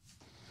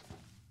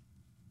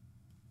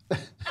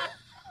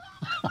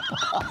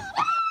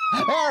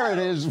 There it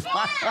is.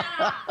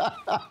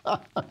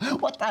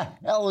 What the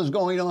hell is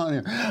going on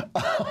here?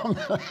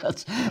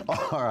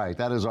 All right,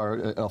 that is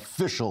our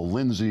official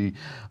Lindsay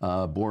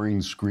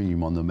boring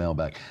scream on the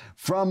mailbag.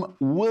 From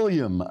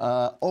William,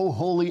 oh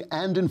holy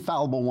and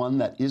infallible one,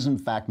 that is in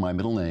fact my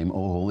middle name,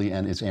 oh holy,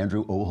 and it's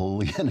Andrew, oh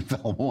holy and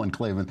infallible one,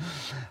 Clavin.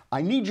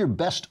 I need your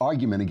best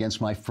argument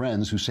against my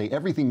friends who say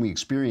everything we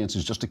experience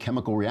is just a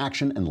chemical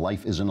reaction and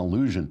life is an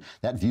illusion.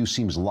 That view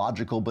seems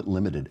logical but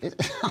limited.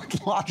 It's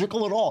not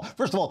logical at all.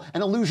 First of all,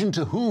 an illusion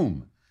to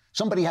whom?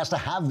 Somebody has to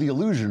have the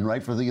illusion,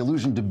 right, for the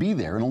illusion to be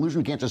there. An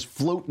illusion can't just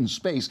float in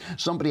space.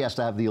 Somebody has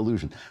to have the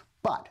illusion.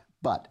 But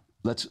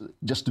let's,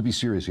 just to be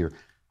serious here,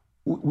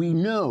 we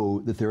know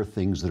that there are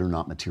things that are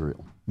not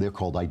material. They're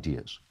called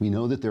ideas. We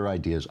know that they're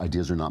ideas.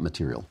 Ideas are not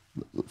material.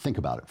 Think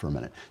about it for a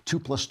minute. 2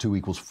 +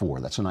 2 = 4.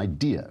 That's an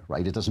idea,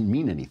 right? It doesn't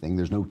mean anything.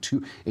 There's no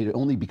two. It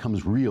only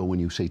becomes real when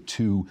you say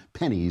 2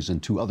 pennies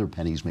and 2 other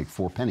pennies make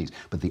 4 pennies.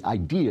 But the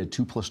idea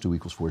 2 + 2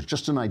 = 4 is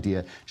just an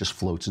idea, just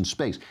floats in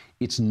space.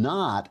 It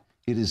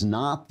is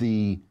not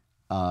the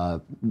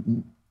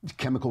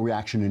chemical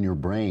reaction in your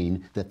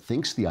brain that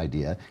thinks the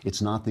idea.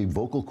 It's not the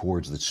vocal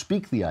cords that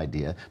speak the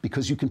idea,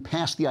 because you can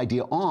pass the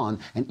idea on,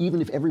 and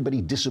even if everybody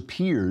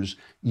disappears,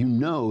 you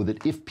know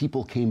that if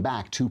people came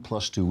back, 2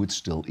 + 2 would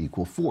still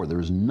equal 4. There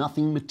is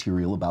nothing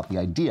material about the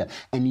idea.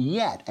 And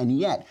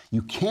yet,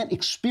 you can't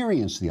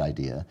experience the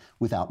idea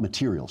without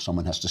material.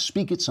 Someone has to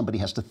speak it, somebody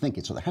has to think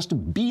it. So there has to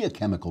be a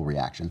chemical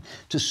reaction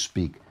to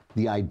speak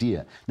the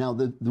idea. Now,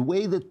 the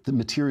way that the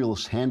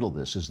materialists handle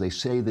this is they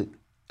say that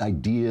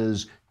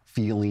ideas,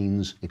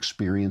 feelings,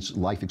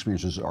 life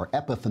experiences are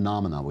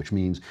epiphenomena, which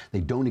means they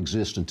don't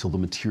exist until the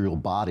material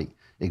body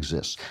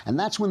exists. And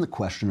that's when the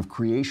question of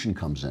creation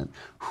comes in.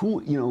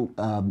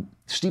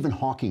 Stephen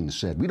Hawking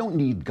said, we don't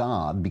need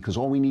God because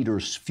all we need are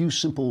a few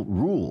simple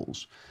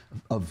rules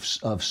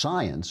of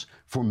science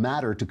for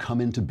matter to come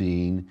into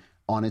being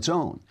on its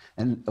own.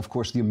 And of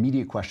course, the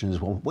immediate question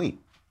is, well, wait,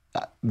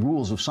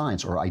 rules of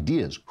science are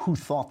ideas. Who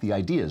thought the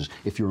ideas?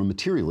 If you're a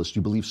materialist,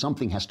 you believe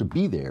something has to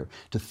be there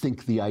to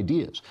think the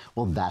ideas.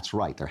 Well, that's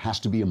right. There has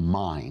to be a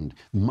mind.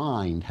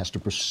 Mind has to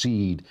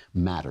precede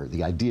matter.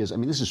 The ideas, I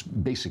mean, this is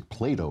basic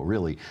Plato,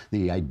 really.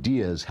 The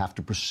ideas have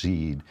to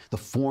precede, the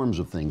forms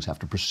of things have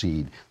to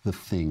precede the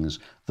things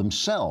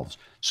themselves.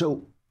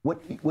 So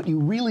what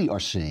you really are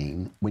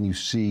seeing when you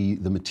see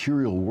the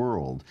material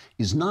world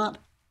is not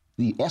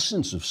the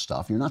essence of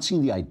stuff. You're not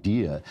seeing the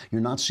idea. You're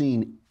not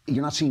seeing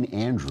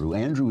Andrew.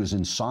 Andrew is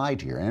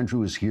inside here.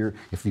 Andrew is here.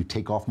 If you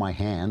take off my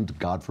hand,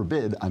 God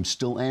forbid, I'm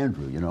still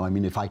Andrew. I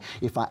mean,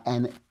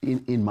 and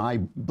in my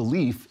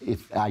belief,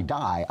 if I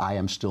die, I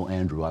am still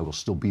Andrew. I will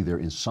still be there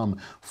in some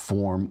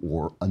form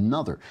or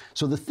another.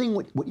 So the thing,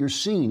 what you're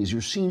seeing is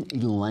you're seeing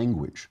a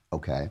language.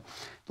 Okay,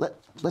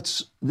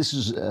 this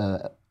is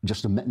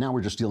now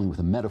we're just dealing with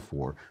a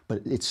metaphor,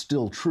 but it's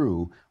still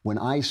true. When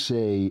I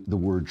say the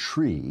word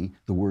tree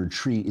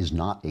is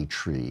not a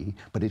tree,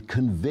 but it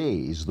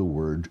conveys the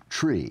word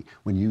tree.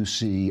 When you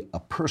see a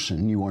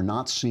person, you are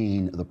not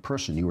seeing the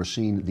person, you are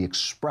seeing the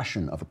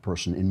expression of a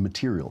person in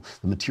material.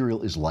 The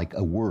material is like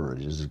a word.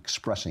 It is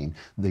expressing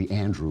the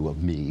Andrew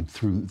of me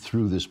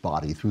through this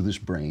body, through this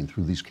brain,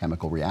 through these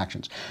chemical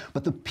reactions.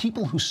 But the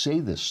people who say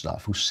this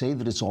stuff, who say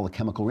that it's all a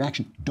chemical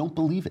reaction, don't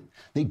believe it.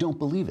 They don't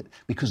believe it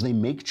because they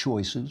make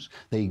choices.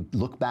 They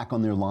look back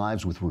on their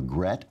lives with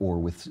regret or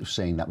with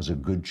saying that was a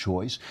good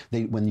choice.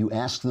 When you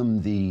ask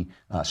them the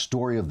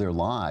story of their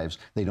lives,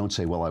 they don't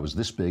say, well, I was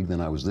this big, then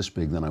I was this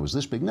big, then I was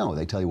this big. No,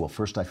 they tell you, well,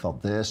 first I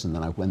felt this, and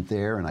then I went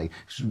there, and I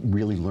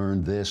really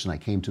learned this,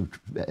 and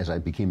as I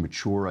became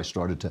mature, I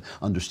started to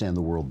understand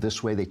the world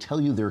this way. They tell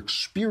you their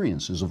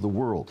experiences of the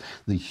world.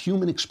 The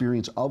human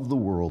experience of the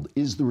world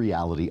is the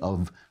reality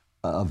of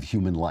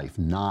human life,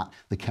 not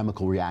the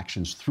chemical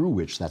reactions through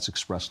which that's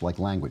expressed like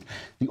language.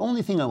 The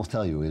only thing I will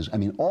tell you is, I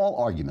mean,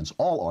 all arguments,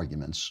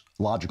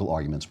 logical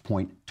arguments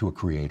point to a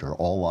creator.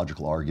 All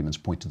logical arguments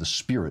point to the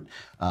spirit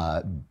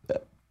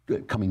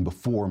coming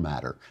before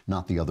matter,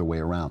 not the other way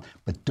around.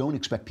 But don't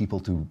expect people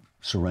to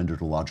surrender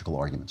to logical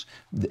arguments.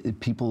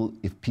 If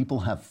people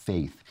have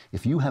faith,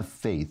 if you have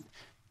faith,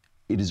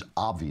 it is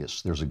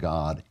obvious there's a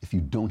God. If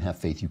you don't have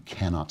faith, you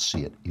cannot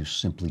see it. You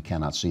simply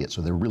cannot see it.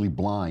 So they're really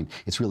blind.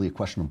 It's really a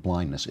question of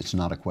blindness. It's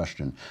not a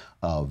question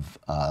of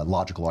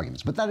logical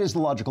arguments. But that is the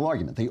logical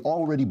argument. They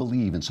already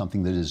believe in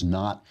something that is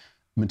not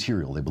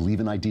material. They believe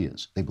in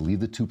ideas. They believe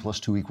that 2 +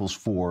 2 =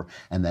 4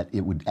 and that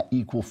it would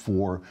equal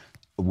 4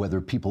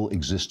 whether people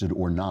existed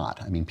or not.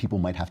 I mean, people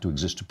might have to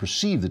exist to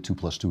perceive that 2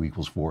 + 2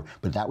 = 4,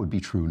 but that would be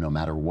true no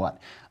matter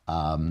what.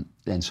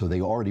 And so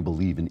they already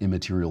believe in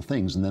immaterial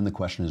things. And then the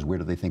question is, where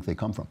do they think they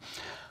come from?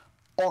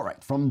 All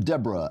right, from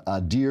Deborah,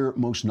 dear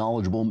most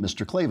knowledgeable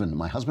Mr. Klavan,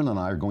 my husband and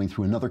I are going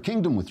through another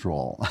kingdom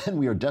withdrawal, and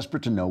we are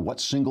desperate to know what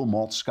single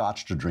malt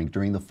scotch to drink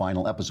during the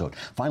final episode.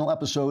 Final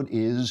episode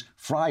is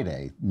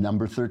Friday,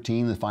 number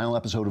 13, the final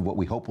episode of what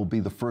we hope will be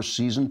the first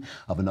season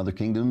of Another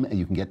Kingdom, and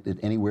you can get it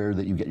anywhere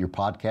that you get your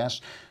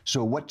podcasts.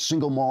 So what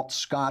single malt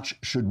scotch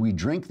should we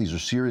drink? These are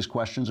serious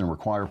questions and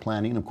require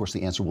planning, and of course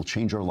the answer will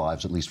change our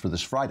lives, at least for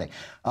this Friday.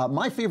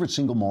 My favorite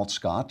single malt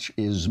scotch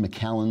is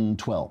Macallan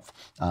 12.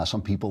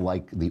 Some people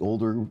like the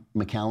older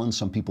Macallan.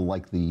 Some people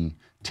like the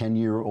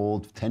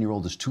 10-year-old.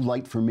 10-year-old is too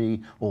light for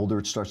me. Older,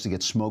 it starts to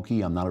get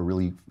smoky. I'm not a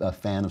really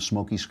fan of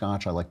smoky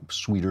scotch. I like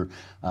sweeter,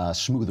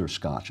 smoother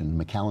scotch. And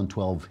Macallan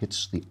 12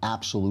 hits the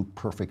absolute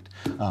perfect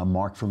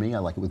mark for me. I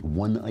like it with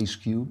 1 ice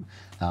cube,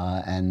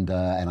 and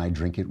I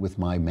drink it with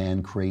my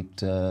Man Crate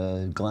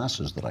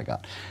glasses that I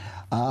got.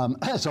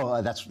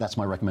 So that's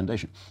my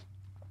recommendation.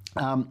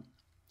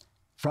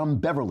 From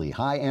Beverly,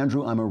 hi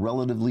Andrew, I'm a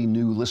relatively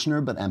new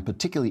listener, but am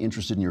particularly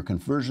interested in your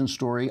conversion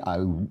story. I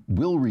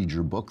will read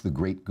your book, The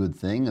Great Good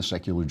Thing, A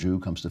Secular Jew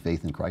Comes to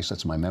Faith in Christ.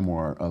 That's my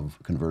memoir of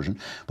conversion,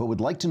 but would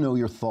like to know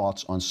your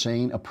thoughts on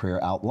saying a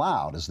prayer out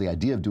loud, as the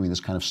idea of doing this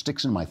kind of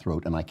sticks in my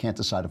throat, and I can't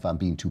decide if I'm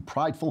being too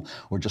prideful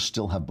or just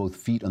still have both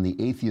feet on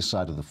the atheist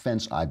side of the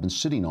fence I've been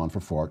sitting on for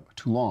far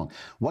too long.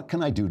 What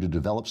can I do to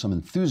develop some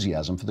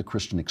enthusiasm for the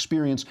Christian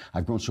experience?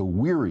 I've grown so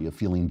weary of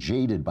feeling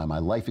jaded by my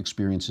life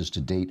experiences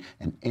to date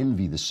and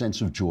envy the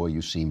sense of joy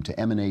you seem to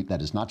emanate.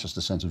 That is not just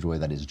a sense of joy,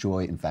 that is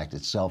joy, in fact,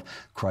 itself.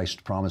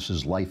 Christ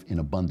promises life in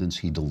abundance.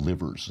 He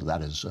delivers.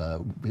 That is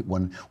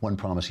one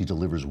promise he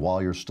delivers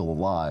while you're still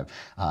alive,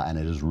 and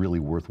it is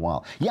really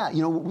worthwhile. Yeah,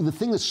 you know, the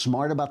thing that's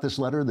smart about this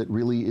letter that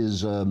really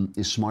is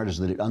smart is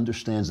that it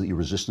understands that your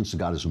resistance to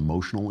God is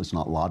emotional. It's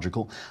not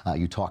logical.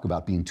 You talk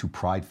about being too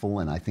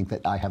prideful, and I think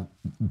that I have,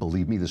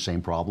 believe me, the same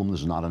problem.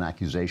 This is not an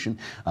accusation.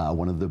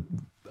 One of the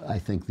I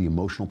think the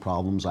emotional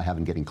problems I have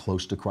in getting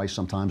close to Christ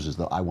sometimes is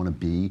that I want to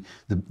be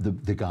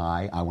the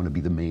guy. I want to be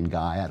the main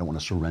guy. I don't want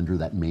to surrender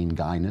that main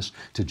guyness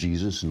to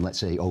Jesus and let's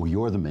say, oh,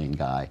 you're the main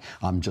guy.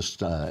 I'm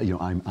just,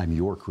 I'm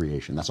your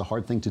creation. That's a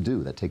hard thing to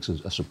do. That takes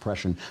a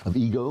suppression of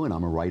ego, and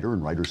I'm a writer,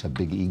 and writers have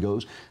big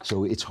egos,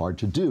 so it's hard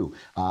to do.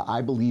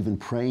 I believe in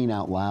praying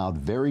out loud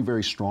very,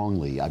 very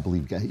strongly. I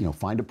believe,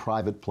 find a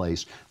private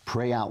place,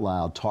 pray out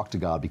loud, talk to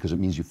God, because it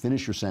means you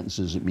finish your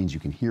sentences. It means you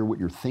can hear what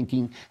you're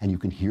thinking, and you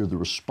can hear the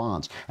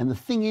response. And the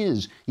thing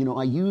is,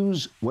 I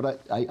use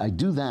I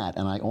do that,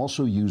 and I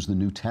also use the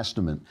New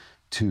Testament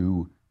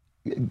to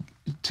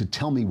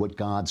tell me what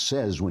God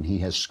says when he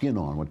has skin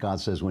on, what God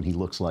says when he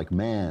looks like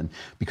man,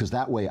 because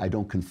that way I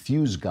don't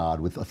confuse God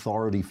with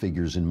authority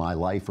figures in my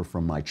life or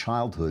from my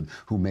childhood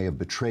who may have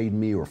betrayed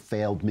me or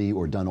failed me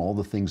or done all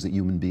the things that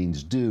human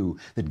beings do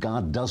that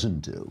God doesn't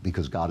do,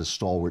 because God is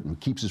stalwart and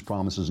keeps his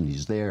promises and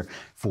he's there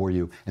for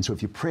you. And so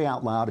if you pray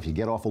out loud, if you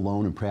get off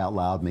alone and pray out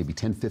loud maybe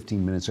 10,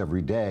 15 minutes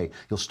every day,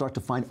 you'll start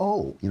to find,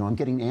 I'm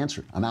getting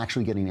answered. I'm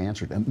actually getting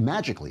answered. And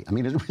magically. I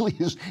mean, it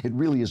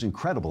really is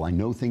incredible. I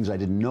know things I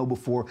didn't know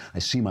before. I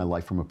see my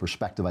life from a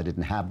perspective I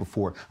didn't have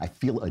before. I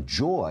feel a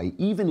joy,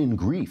 even in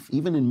grief,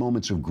 even in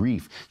moments of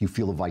grief, you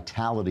feel a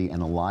vitality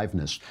and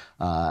aliveness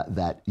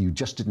that you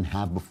just didn't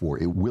have before.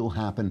 It will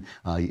happen.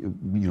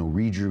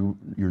 Read your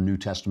New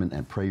Testament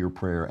and pray your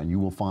prayer, and you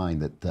will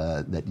find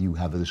that you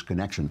have this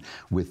connection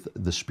with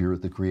the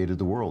Spirit that created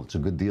the world. It's a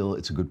good deal.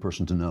 It's a good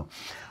person to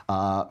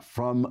know.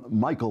 From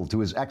Michael, to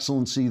His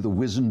Excellency, the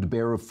wizened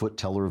bearer of foot,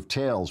 teller of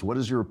tales. What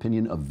is your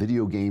opinion of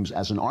video games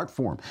as an art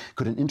form?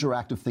 Could an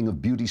interactive thing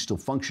of beauty still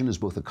function as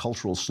both a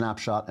cultural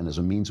snapshot and as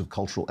a means of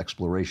cultural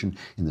exploration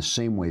in the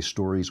same way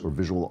stories or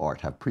visual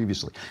art have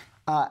previously?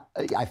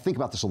 I think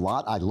about this a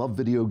lot. I love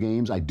video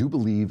games. I do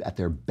believe at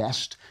their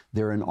best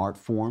they're an art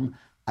form.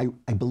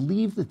 I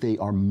believe that they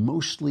are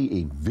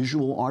mostly a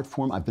visual art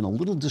form. I've been a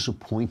little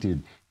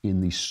disappointed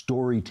in the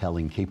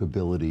storytelling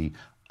capability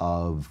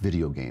of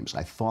video games.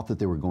 I thought that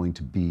they were going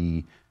to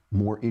be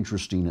more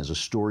interesting as a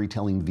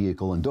storytelling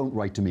vehicle. And don't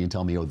write to me and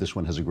tell me, oh, this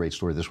one has a great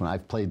story, this one.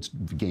 I've played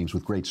games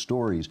with great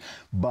stories,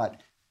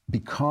 but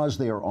because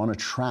they are on a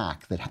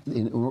track that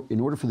in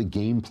order for the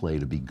gameplay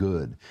to be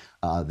good,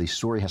 the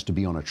story has to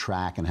be on a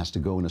track and has to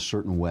go in a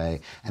certain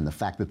way. And the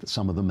fact that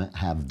some of them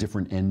have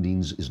different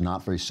endings is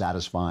not very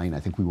satisfying. I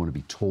think we want to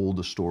be told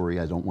a story.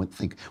 I don't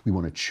think we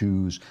want to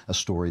choose a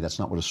story. That's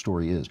not what a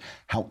story is.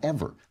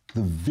 However,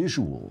 the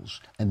visuals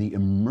and the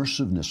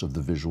immersiveness of the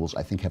visuals,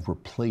 I think, have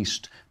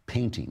replaced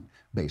painting,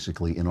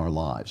 basically, in our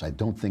lives. I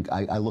don't think,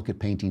 I look at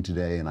painting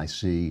today and I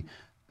see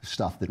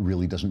stuff that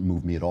really doesn't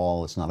move me at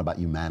all. It's not about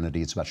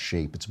humanity. It's about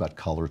shape. It's about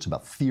color. It's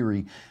about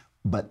theory.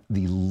 But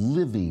the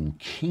living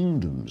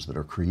kingdoms that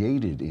are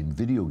created in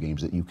video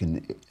games that you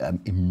can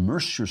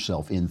immerse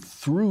yourself in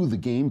through the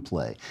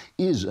gameplay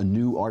is a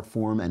new art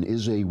form and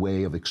is a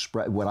way of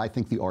what I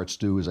think the arts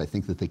do is I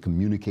think that they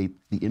communicate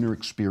the inner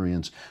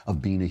experience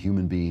of being a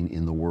human being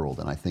in the world.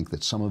 And I think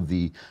that some of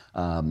the,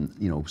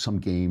 some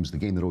games, the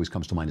game that always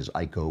comes to mind is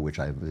Ico, which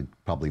I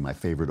probably my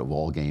favorite of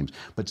all games.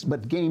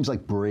 But games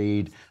like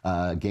Braid,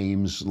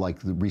 games like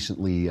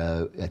recently,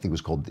 I think it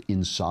was called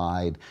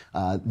Inside,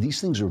 these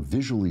things are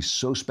visually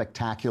so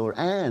spectacular,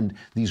 and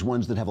these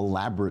ones that have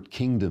elaborate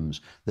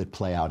kingdoms that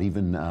play out,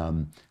 even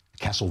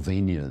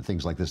Castlevania and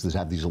things like this, that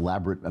have these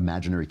elaborate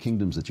imaginary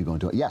kingdoms that you go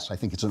into. Yes, I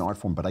think it's an art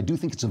form, but I do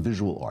think it's a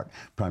visual art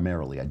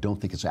primarily. I don't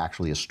think it's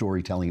actually a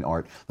storytelling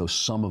art, though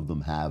some of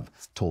them have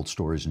told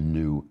stories in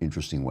new,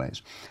 interesting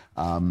ways.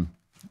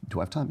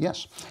 Do I have time?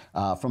 Yes.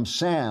 From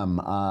Sam,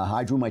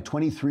 hi Drew, my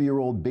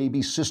 23-year-old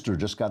baby sister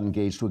just got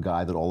engaged to a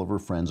guy that all of her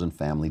friends and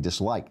family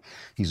dislike.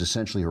 He's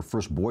essentially her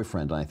first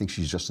boyfriend, and I think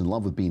she's just in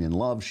love with being in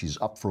love. She's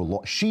up for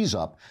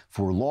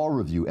law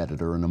review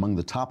editor, and among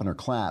the top in her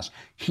class.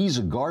 He's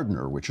a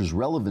gardener, which is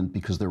relevant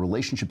because their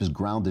relationship is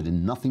grounded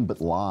in nothing but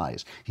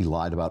lies. He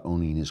lied about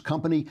owning his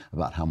company,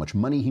 about how much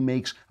money he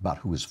makes, about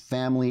who his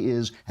family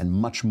is, and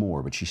much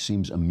more, but she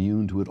seems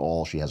immune to it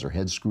all. She has her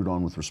head screwed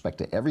on with respect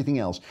to everything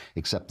else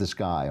except this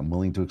guy. guy. I'm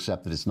willing to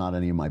accept that it's not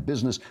any of my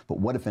business, but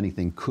what, if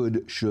anything,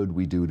 should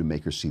we do to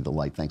make her see the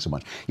light? Thanks so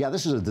much. Yeah,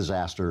 this is a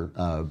disaster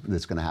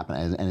that's going to happen,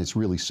 and it's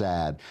really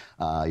sad.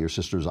 Your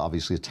sister is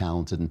obviously a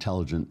talented,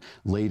 intelligent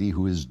lady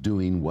who is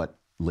doing what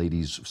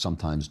ladies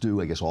sometimes do,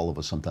 I guess all of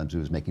us sometimes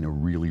do, is making a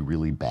really,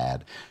 really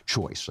bad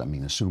choice. I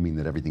mean, assuming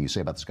that everything you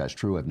say about this guy is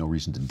true, I have no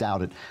reason to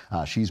doubt it.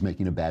 She's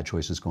making a bad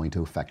choice that's going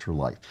to affect her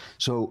life.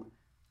 So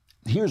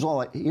you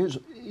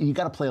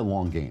got to play a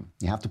long game.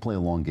 You have to play a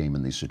long game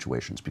in these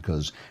situations,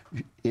 because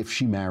if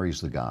she marries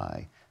the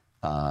guy,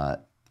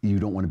 you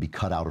don't want to be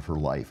cut out of her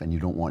life, and you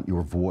don't want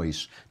your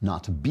voice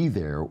not to be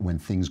there when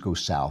things go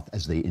south,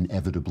 as they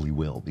inevitably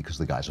will, because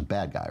the guy's a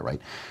bad guy,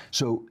 right?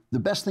 So the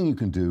best thing you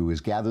can do is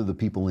gather the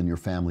people in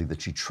your family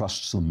that she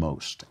trusts the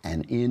most,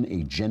 and in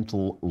a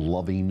gentle,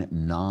 loving,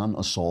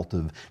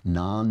 non-assaultive,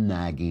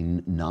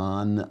 non-nagging,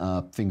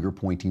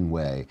 non-finger-pointing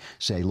way,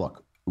 say,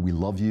 look, we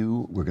love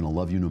you. We're going to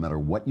love you no matter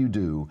what you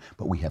do,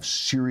 but we have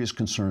serious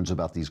concerns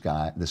about this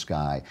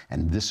guy,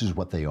 and this is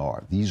what they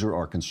are. These are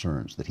our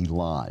concerns: that he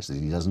lies, that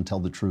he doesn't tell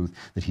the truth,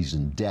 that he's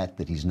in debt,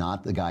 that he's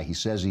not the guy he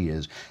says he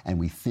is. And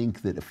we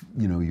think that if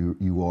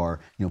you are,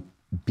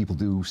 people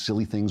do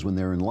silly things when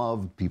they're in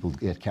love. People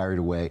get carried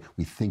away.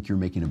 We think you're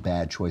making a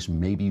bad choice.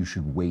 Maybe you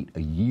should wait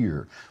a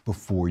year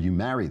before you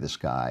marry this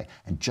guy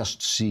and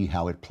just see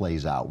how it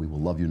plays out. We will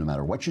love you no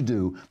matter what you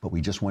do, but we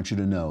just want you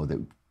to know that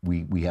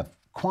we have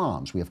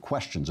qualms, we have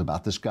questions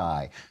about this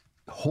guy.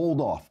 Hold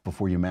off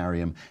before you marry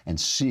him and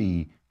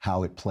see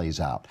how it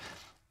plays out.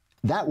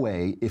 That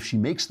way, if she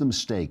makes the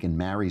mistake and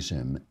marries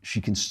him,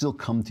 she can still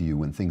come to you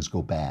when things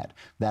go bad.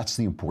 That's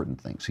the important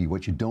thing. See,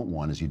 what you don't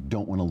want is, you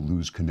don't want to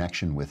lose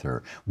connection with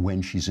her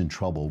when she's in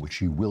trouble, which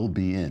she will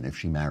be in if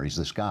she marries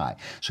this guy.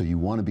 So you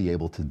want to be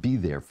able to be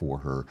there for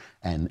her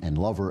and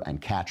love her and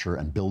catch her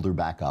and build her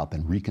back up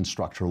and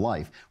reconstruct her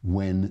life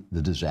when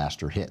the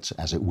disaster hits,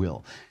 as it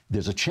will.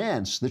 There's a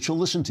chance that she'll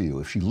listen to you.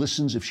 If she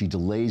listens, if she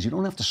delays, you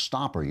don't have to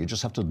stop her. You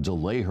just have to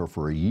delay her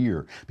for a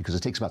year, because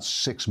it takes about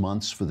 6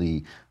 months for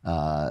the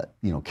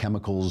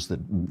chemicals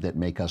that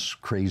make us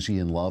crazy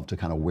in love to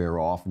kind of wear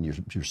off, and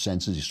your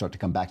senses, you start to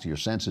come back to your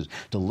senses.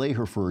 Delay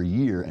her for a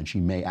year, and she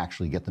may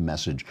actually get the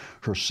message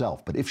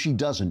herself. But if she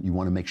doesn't, you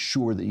want to make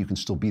sure that you can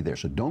still be there.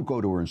 So don't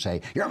go to her and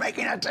say, you're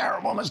making a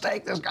terrible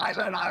mistake. This guy's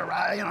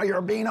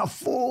you're being a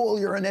fool.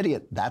 You're an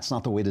idiot. That's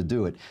not the way to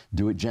do it.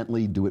 Do it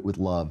gently. Do it with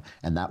love,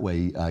 and that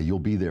way you'll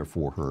be there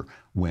for her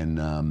when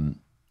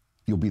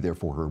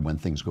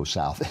things go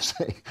south, as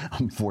they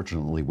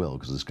unfortunately will,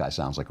 because this guy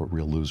sounds like a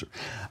real loser.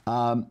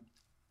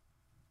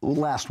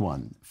 Last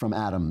one from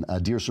Adam.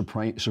 Dear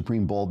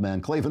Supreme Bald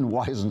Man, Clavin,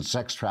 why isn't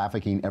sex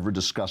trafficking ever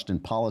discussed in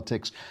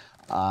politics?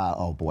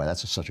 Oh boy,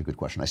 that's such a good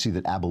question. I see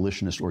that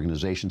abolitionist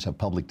organizations have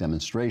public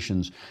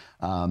demonstrations,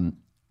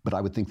 but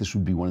I would think this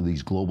would be one of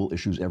these global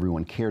issues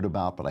everyone cared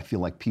about, but I feel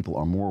like people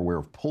are more aware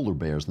of polar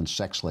bears than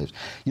sex slaves.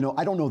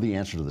 I don't know the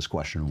answer to this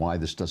question, why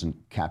this doesn't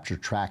capture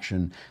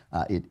traction.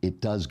 It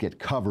does get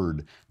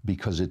covered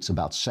because it's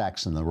about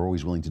sex, and they're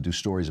always willing to do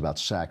stories about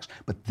sex,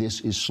 but this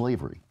is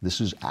slavery.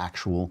 This is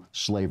actual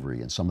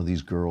slavery, and some of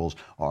these girls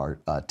are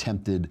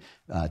tempted,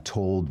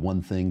 told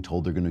one thing,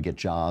 told they're going to get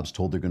jobs,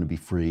 told they're going to be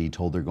free,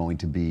 told they're going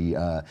to be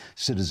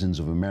citizens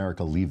of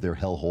America, leave their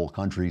hellhole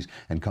countries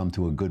and come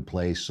to a good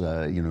place,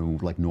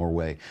 like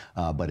Norway,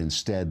 but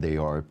instead they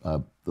are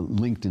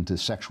linked into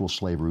sexual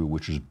slavery,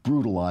 which is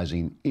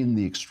brutalizing in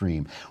the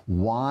extreme.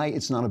 Why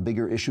it's not a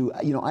bigger issue,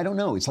 I don't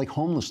know. It's like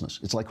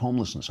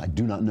homelessness. I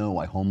do not know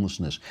why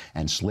homelessness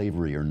and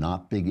slavery are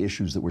not big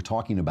issues that we're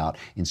talking about,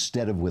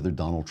 instead of whether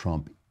Donald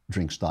Trump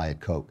drinks Diet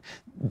Coke.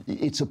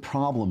 It's a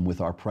problem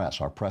with our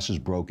press. Our press is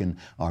broken.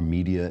 Our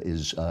media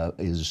is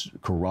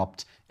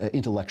corrupt,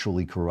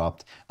 intellectually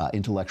corrupt,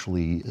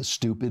 intellectually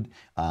stupid.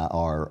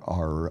 Our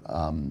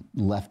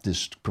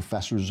leftist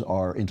professors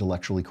are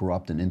intellectually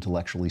corrupt and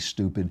intellectually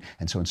stupid.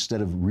 And so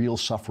instead of real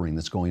suffering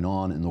that's going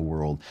on in the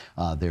world,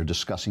 they're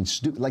discussing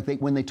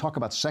when they talk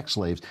about sex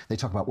slaves, they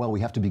talk about, well, we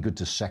have to be good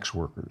to sex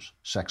workers.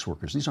 Sex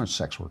workers. These aren't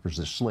sex workers.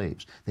 They're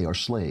slaves. They are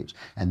slaves.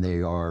 And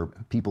they are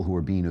people who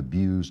are being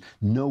abused.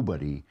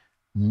 Nobody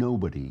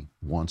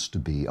wants to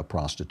be a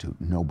prostitute.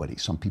 Nobody.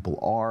 Some people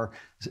are.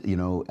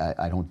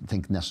 I don't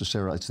think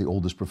necessarily it's the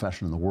oldest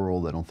profession in the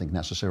world. I don't think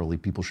necessarily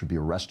people should be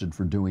arrested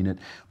for doing it.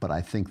 But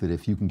I think that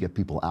if you can get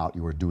people out,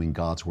 you are doing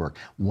God's work.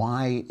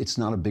 Why it's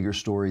not a bigger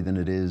story than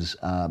it is,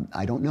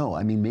 I don't know.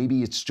 I mean,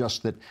 maybe it's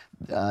just that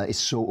it's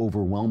so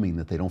overwhelming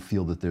that they don't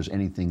feel that there's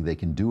anything they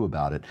can do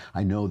about it.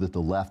 I know that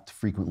the left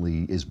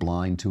frequently is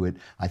blind to it.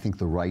 I think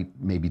the right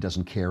maybe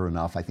doesn't care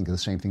enough. I think the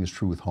same thing is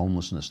true with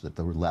homelessness, that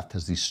the left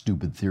has these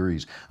stupid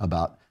theories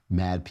about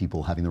mad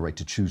people having the right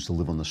to choose to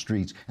live on the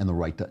streets, and the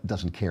right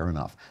doesn't care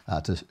enough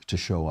to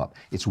show up.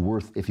 It's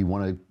worth, if you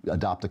want to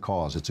adopt a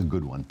cause, it's a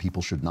good one.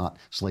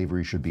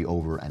 Slavery should be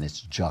over, and it's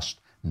just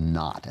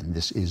not. And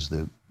this is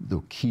the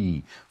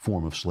key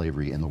form of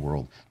slavery in the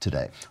world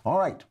today. All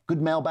right,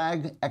 good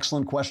mailbag,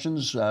 excellent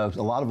questions. A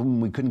lot of them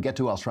we couldn't get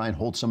to. I'll try and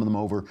hold some of them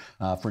over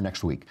for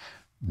next week.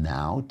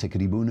 Now,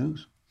 Tickety-Boo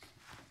News.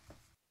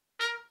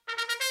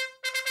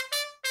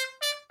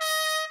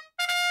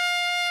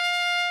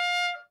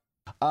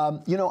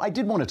 I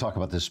did want to talk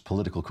about this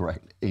political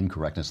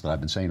incorrectness that I've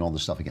been saying, all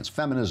this stuff against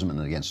feminism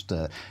and against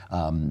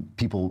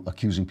people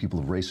accusing people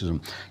of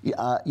racism.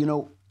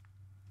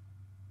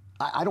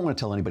 I don't want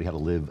to tell anybody how to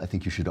live. I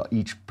think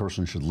each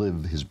person should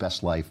live his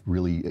best life,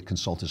 really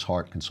consult his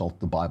heart, consult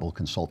the Bible,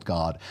 consult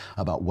God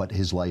about what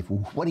his life,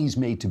 what he's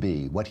made to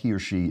be, what he or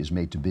she is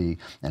made to be,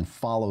 and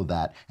follow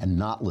that and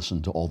not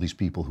listen to all these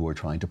people who are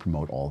trying to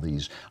promote all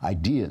these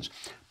ideas.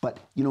 But,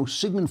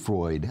 Sigmund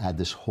Freud had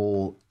this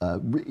whole,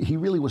 he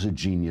really was a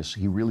genius.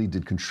 He really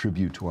did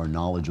contribute to our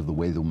knowledge of the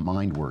way the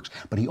mind works.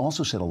 But he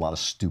also said a lot of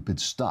stupid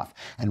stuff.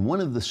 And one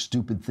of the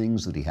stupid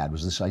things that he had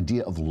was this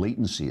idea of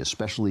latency,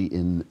 especially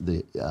in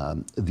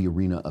the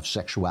arena of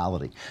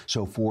sexuality.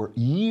 So for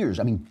years,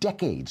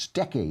 decades,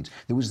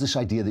 there was this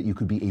idea that you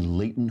could be a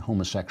latent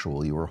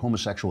homosexual. You were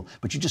homosexual,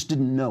 but you just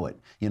didn't know it.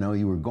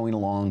 You were going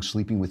along,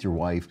 sleeping with your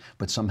wife,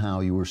 but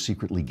somehow you were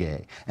secretly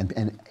gay.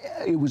 And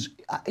it was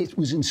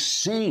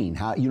insane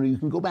how, you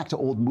can go back to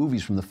old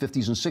movies from the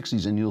 50s and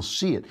 60s and you'll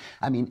see it.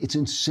 It's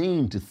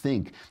insane to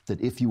think that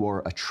if you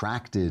are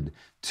attracted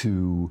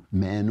to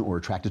men or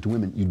attracted to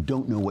women, you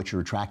don't know what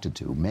you're attracted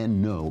to.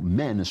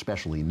 Men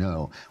especially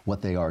know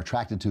what they are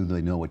attracted to.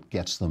 They know what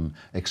gets them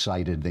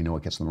excited. They know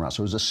what gets them aroused.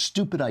 So it was a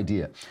stupid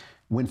idea.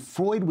 When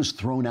Freud was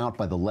thrown out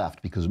by the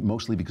left,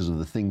 mostly because of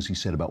the things he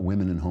said about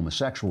women and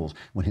homosexuals,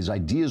 when his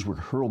ideas were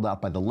hurled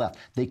out by the left,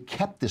 they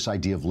kept this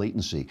idea of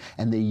latency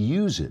and they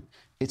use it.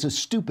 It's a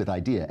stupid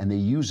idea, and they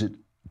use it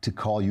to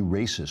call you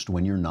racist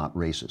when you're not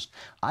racist.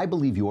 I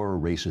believe you are a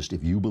racist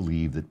if you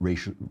believe that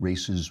race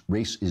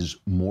is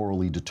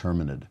morally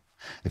determined.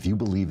 If you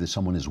believe that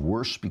someone is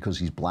worse because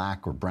he's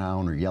black or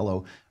brown or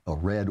yellow or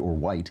red or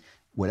white,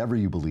 whatever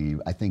you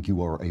believe, I think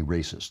you are a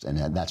racist.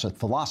 And that's a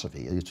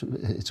philosophy.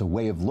 It's a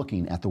way of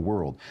looking at the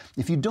world.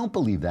 If you don't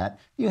believe that,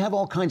 you have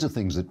all kinds of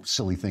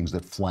silly things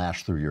that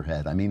flash through your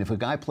head. If a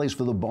guy plays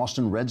for the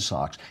Boston Red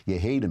Sox, you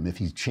hate him. If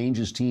he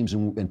changes teams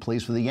and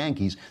plays for the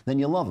Yankees, then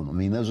you love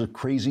him. Those are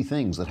crazy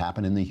things that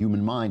happen in the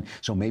human mind.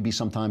 So maybe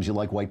sometimes you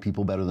like white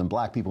people better than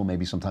black people.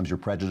 Maybe sometimes you're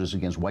prejudiced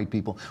against white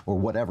people or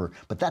whatever.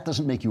 But that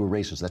doesn't make you a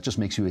racist. That just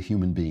makes you a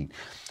human being.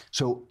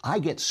 So I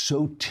get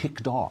so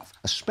ticked off,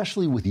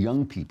 especially with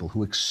young people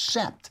who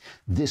accept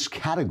this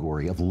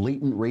category of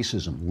latent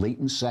racism,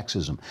 latent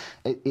sexism.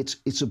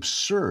 It's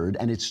absurd,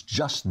 and it's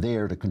just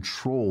there to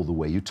control the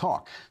way you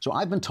talk. So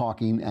I've been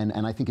talking,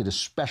 and I think it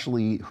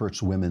especially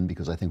hurts women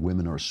because I think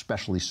women are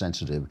especially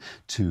sensitive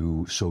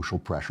to social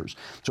pressures.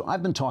 So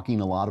I've been talking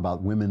a lot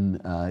about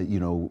women,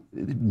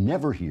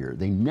 never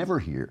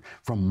hear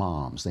from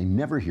moms. They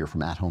never hear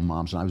from at-home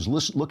moms. And I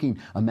was looking,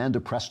 Amanda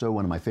Presto,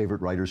 one of my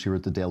favorite writers here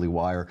at the Daily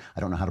Wire. I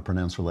don't know how to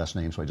pronounce her last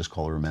name, so I just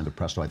call her Amanda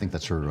Presto. I think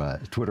that's her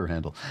Twitter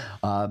handle.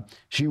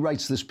 She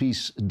writes this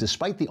piece: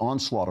 despite the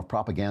onslaught of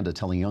propaganda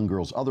telling young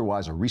girls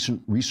otherwise, a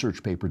recent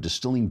research paper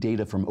distilling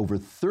data from over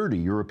 30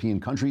 European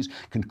countries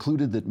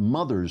concluded that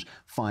mothers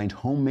find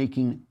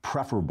homemaking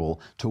preferable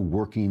to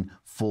working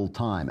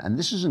full-time. And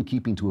this is in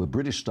keeping to a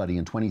British study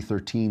in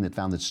 2013 that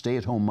found that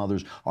stay-at-home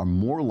mothers are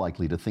more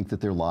likely to think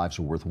that their lives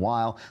are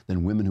worthwhile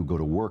than women who go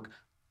to work.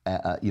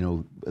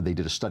 They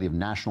did a study of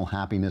national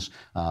happiness.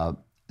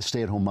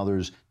 Stay-at-home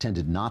mothers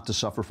tended not to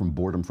suffer from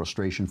boredom,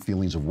 frustration,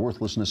 feelings of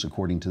worthlessness,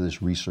 according to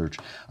this research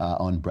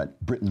on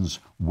Britain's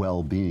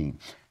well-being.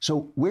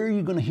 So where are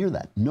you going to hear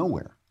that?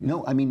 Nowhere.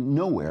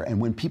 Nowhere.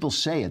 And when people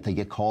say it, they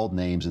get called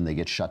names and they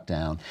get shut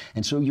down.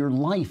 And so your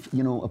life,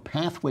 a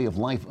pathway of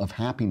life of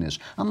happiness.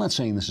 I'm not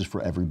saying this is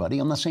for everybody.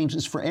 I'm not saying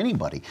it's for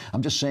anybody.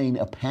 I'm just saying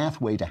a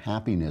pathway to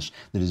happiness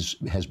that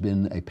has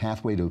been a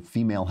pathway to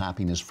female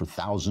happiness for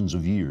thousands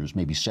of years,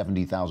 maybe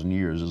 70,000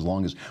 years, as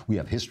long as we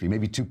have history,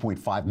 maybe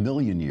 2.5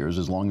 million years,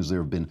 as long as there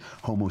have been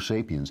Homo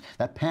sapiens.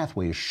 That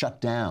pathway is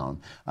shut down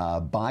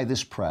by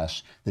this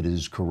press that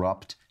is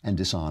corrupt and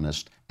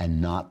dishonest and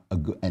not a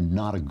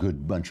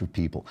good bunch of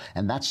people.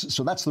 And that's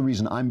the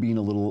reason I'm being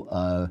a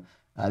little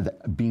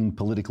being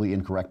politically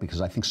incorrect,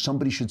 because I think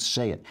somebody should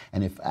say it.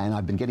 And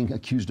I've been getting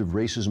accused of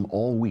racism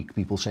all week.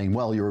 People saying,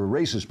 "Well, you're a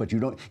racist, but you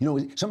don't."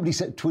 Somebody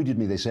tweeted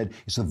me. They said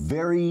it's the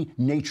very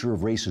nature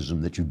of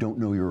racism that you don't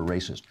know you're a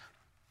racist.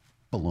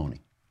 Baloney.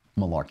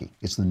 Malarkey.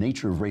 It's the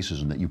nature of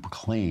racism that you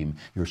proclaim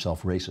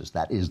yourself racist.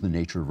 That is the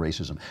nature of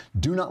racism.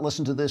 Do not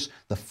listen to this.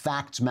 The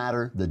facts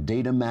matter. The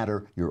data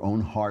matter. Your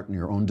own heart and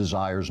your own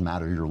desires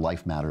matter. Your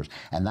life matters.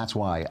 And that's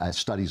why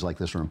studies like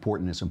this are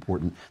important. It's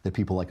important that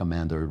people like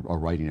Amanda are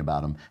writing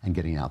about them and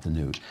getting out the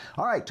news.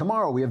 All right,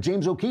 tomorrow we have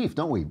James O'Keefe,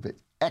 don't we?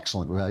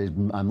 Excellent.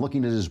 I'm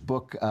looking at his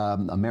book,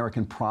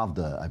 American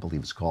Pravda, I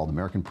believe it's called,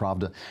 American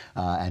Pravda,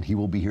 and he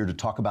will be here to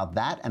talk about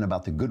that and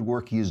about the good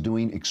work he is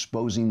doing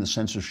exposing the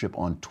censorship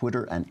on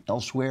Twitter and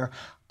elsewhere.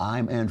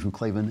 I'm Andrew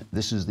Klavan.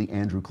 This is The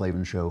Andrew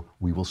Klavan Show.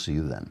 We will see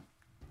you then.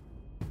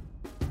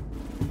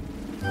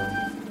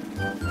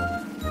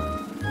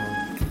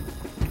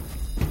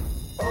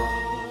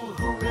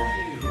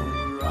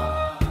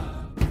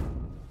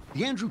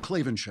 The Andrew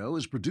Klavan Show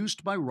is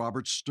produced by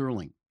Robert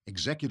Sterling.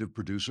 Executive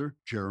producer,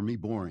 Jeremy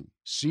Boring.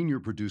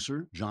 Senior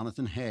producer,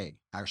 Jonathan Hay.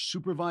 Our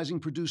supervising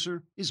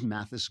producer is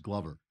Mathis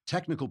Glover.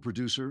 Technical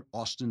producer,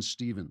 Austin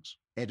Stevens.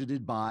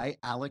 Edited by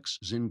Alex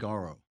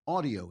Zingaro.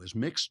 Audio is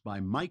mixed by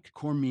Mike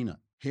Cormina.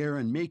 Hair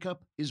and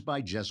makeup is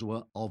by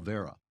Jesua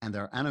Alvera, and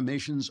their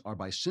animations are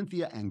by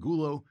Cynthia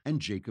Angulo and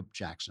Jacob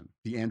Jackson.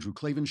 The Andrew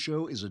Klavan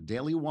Show is a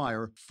Daily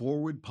Wire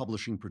Forward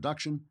Publishing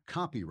production,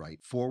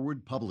 copyright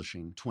Forward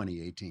Publishing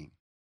 2018.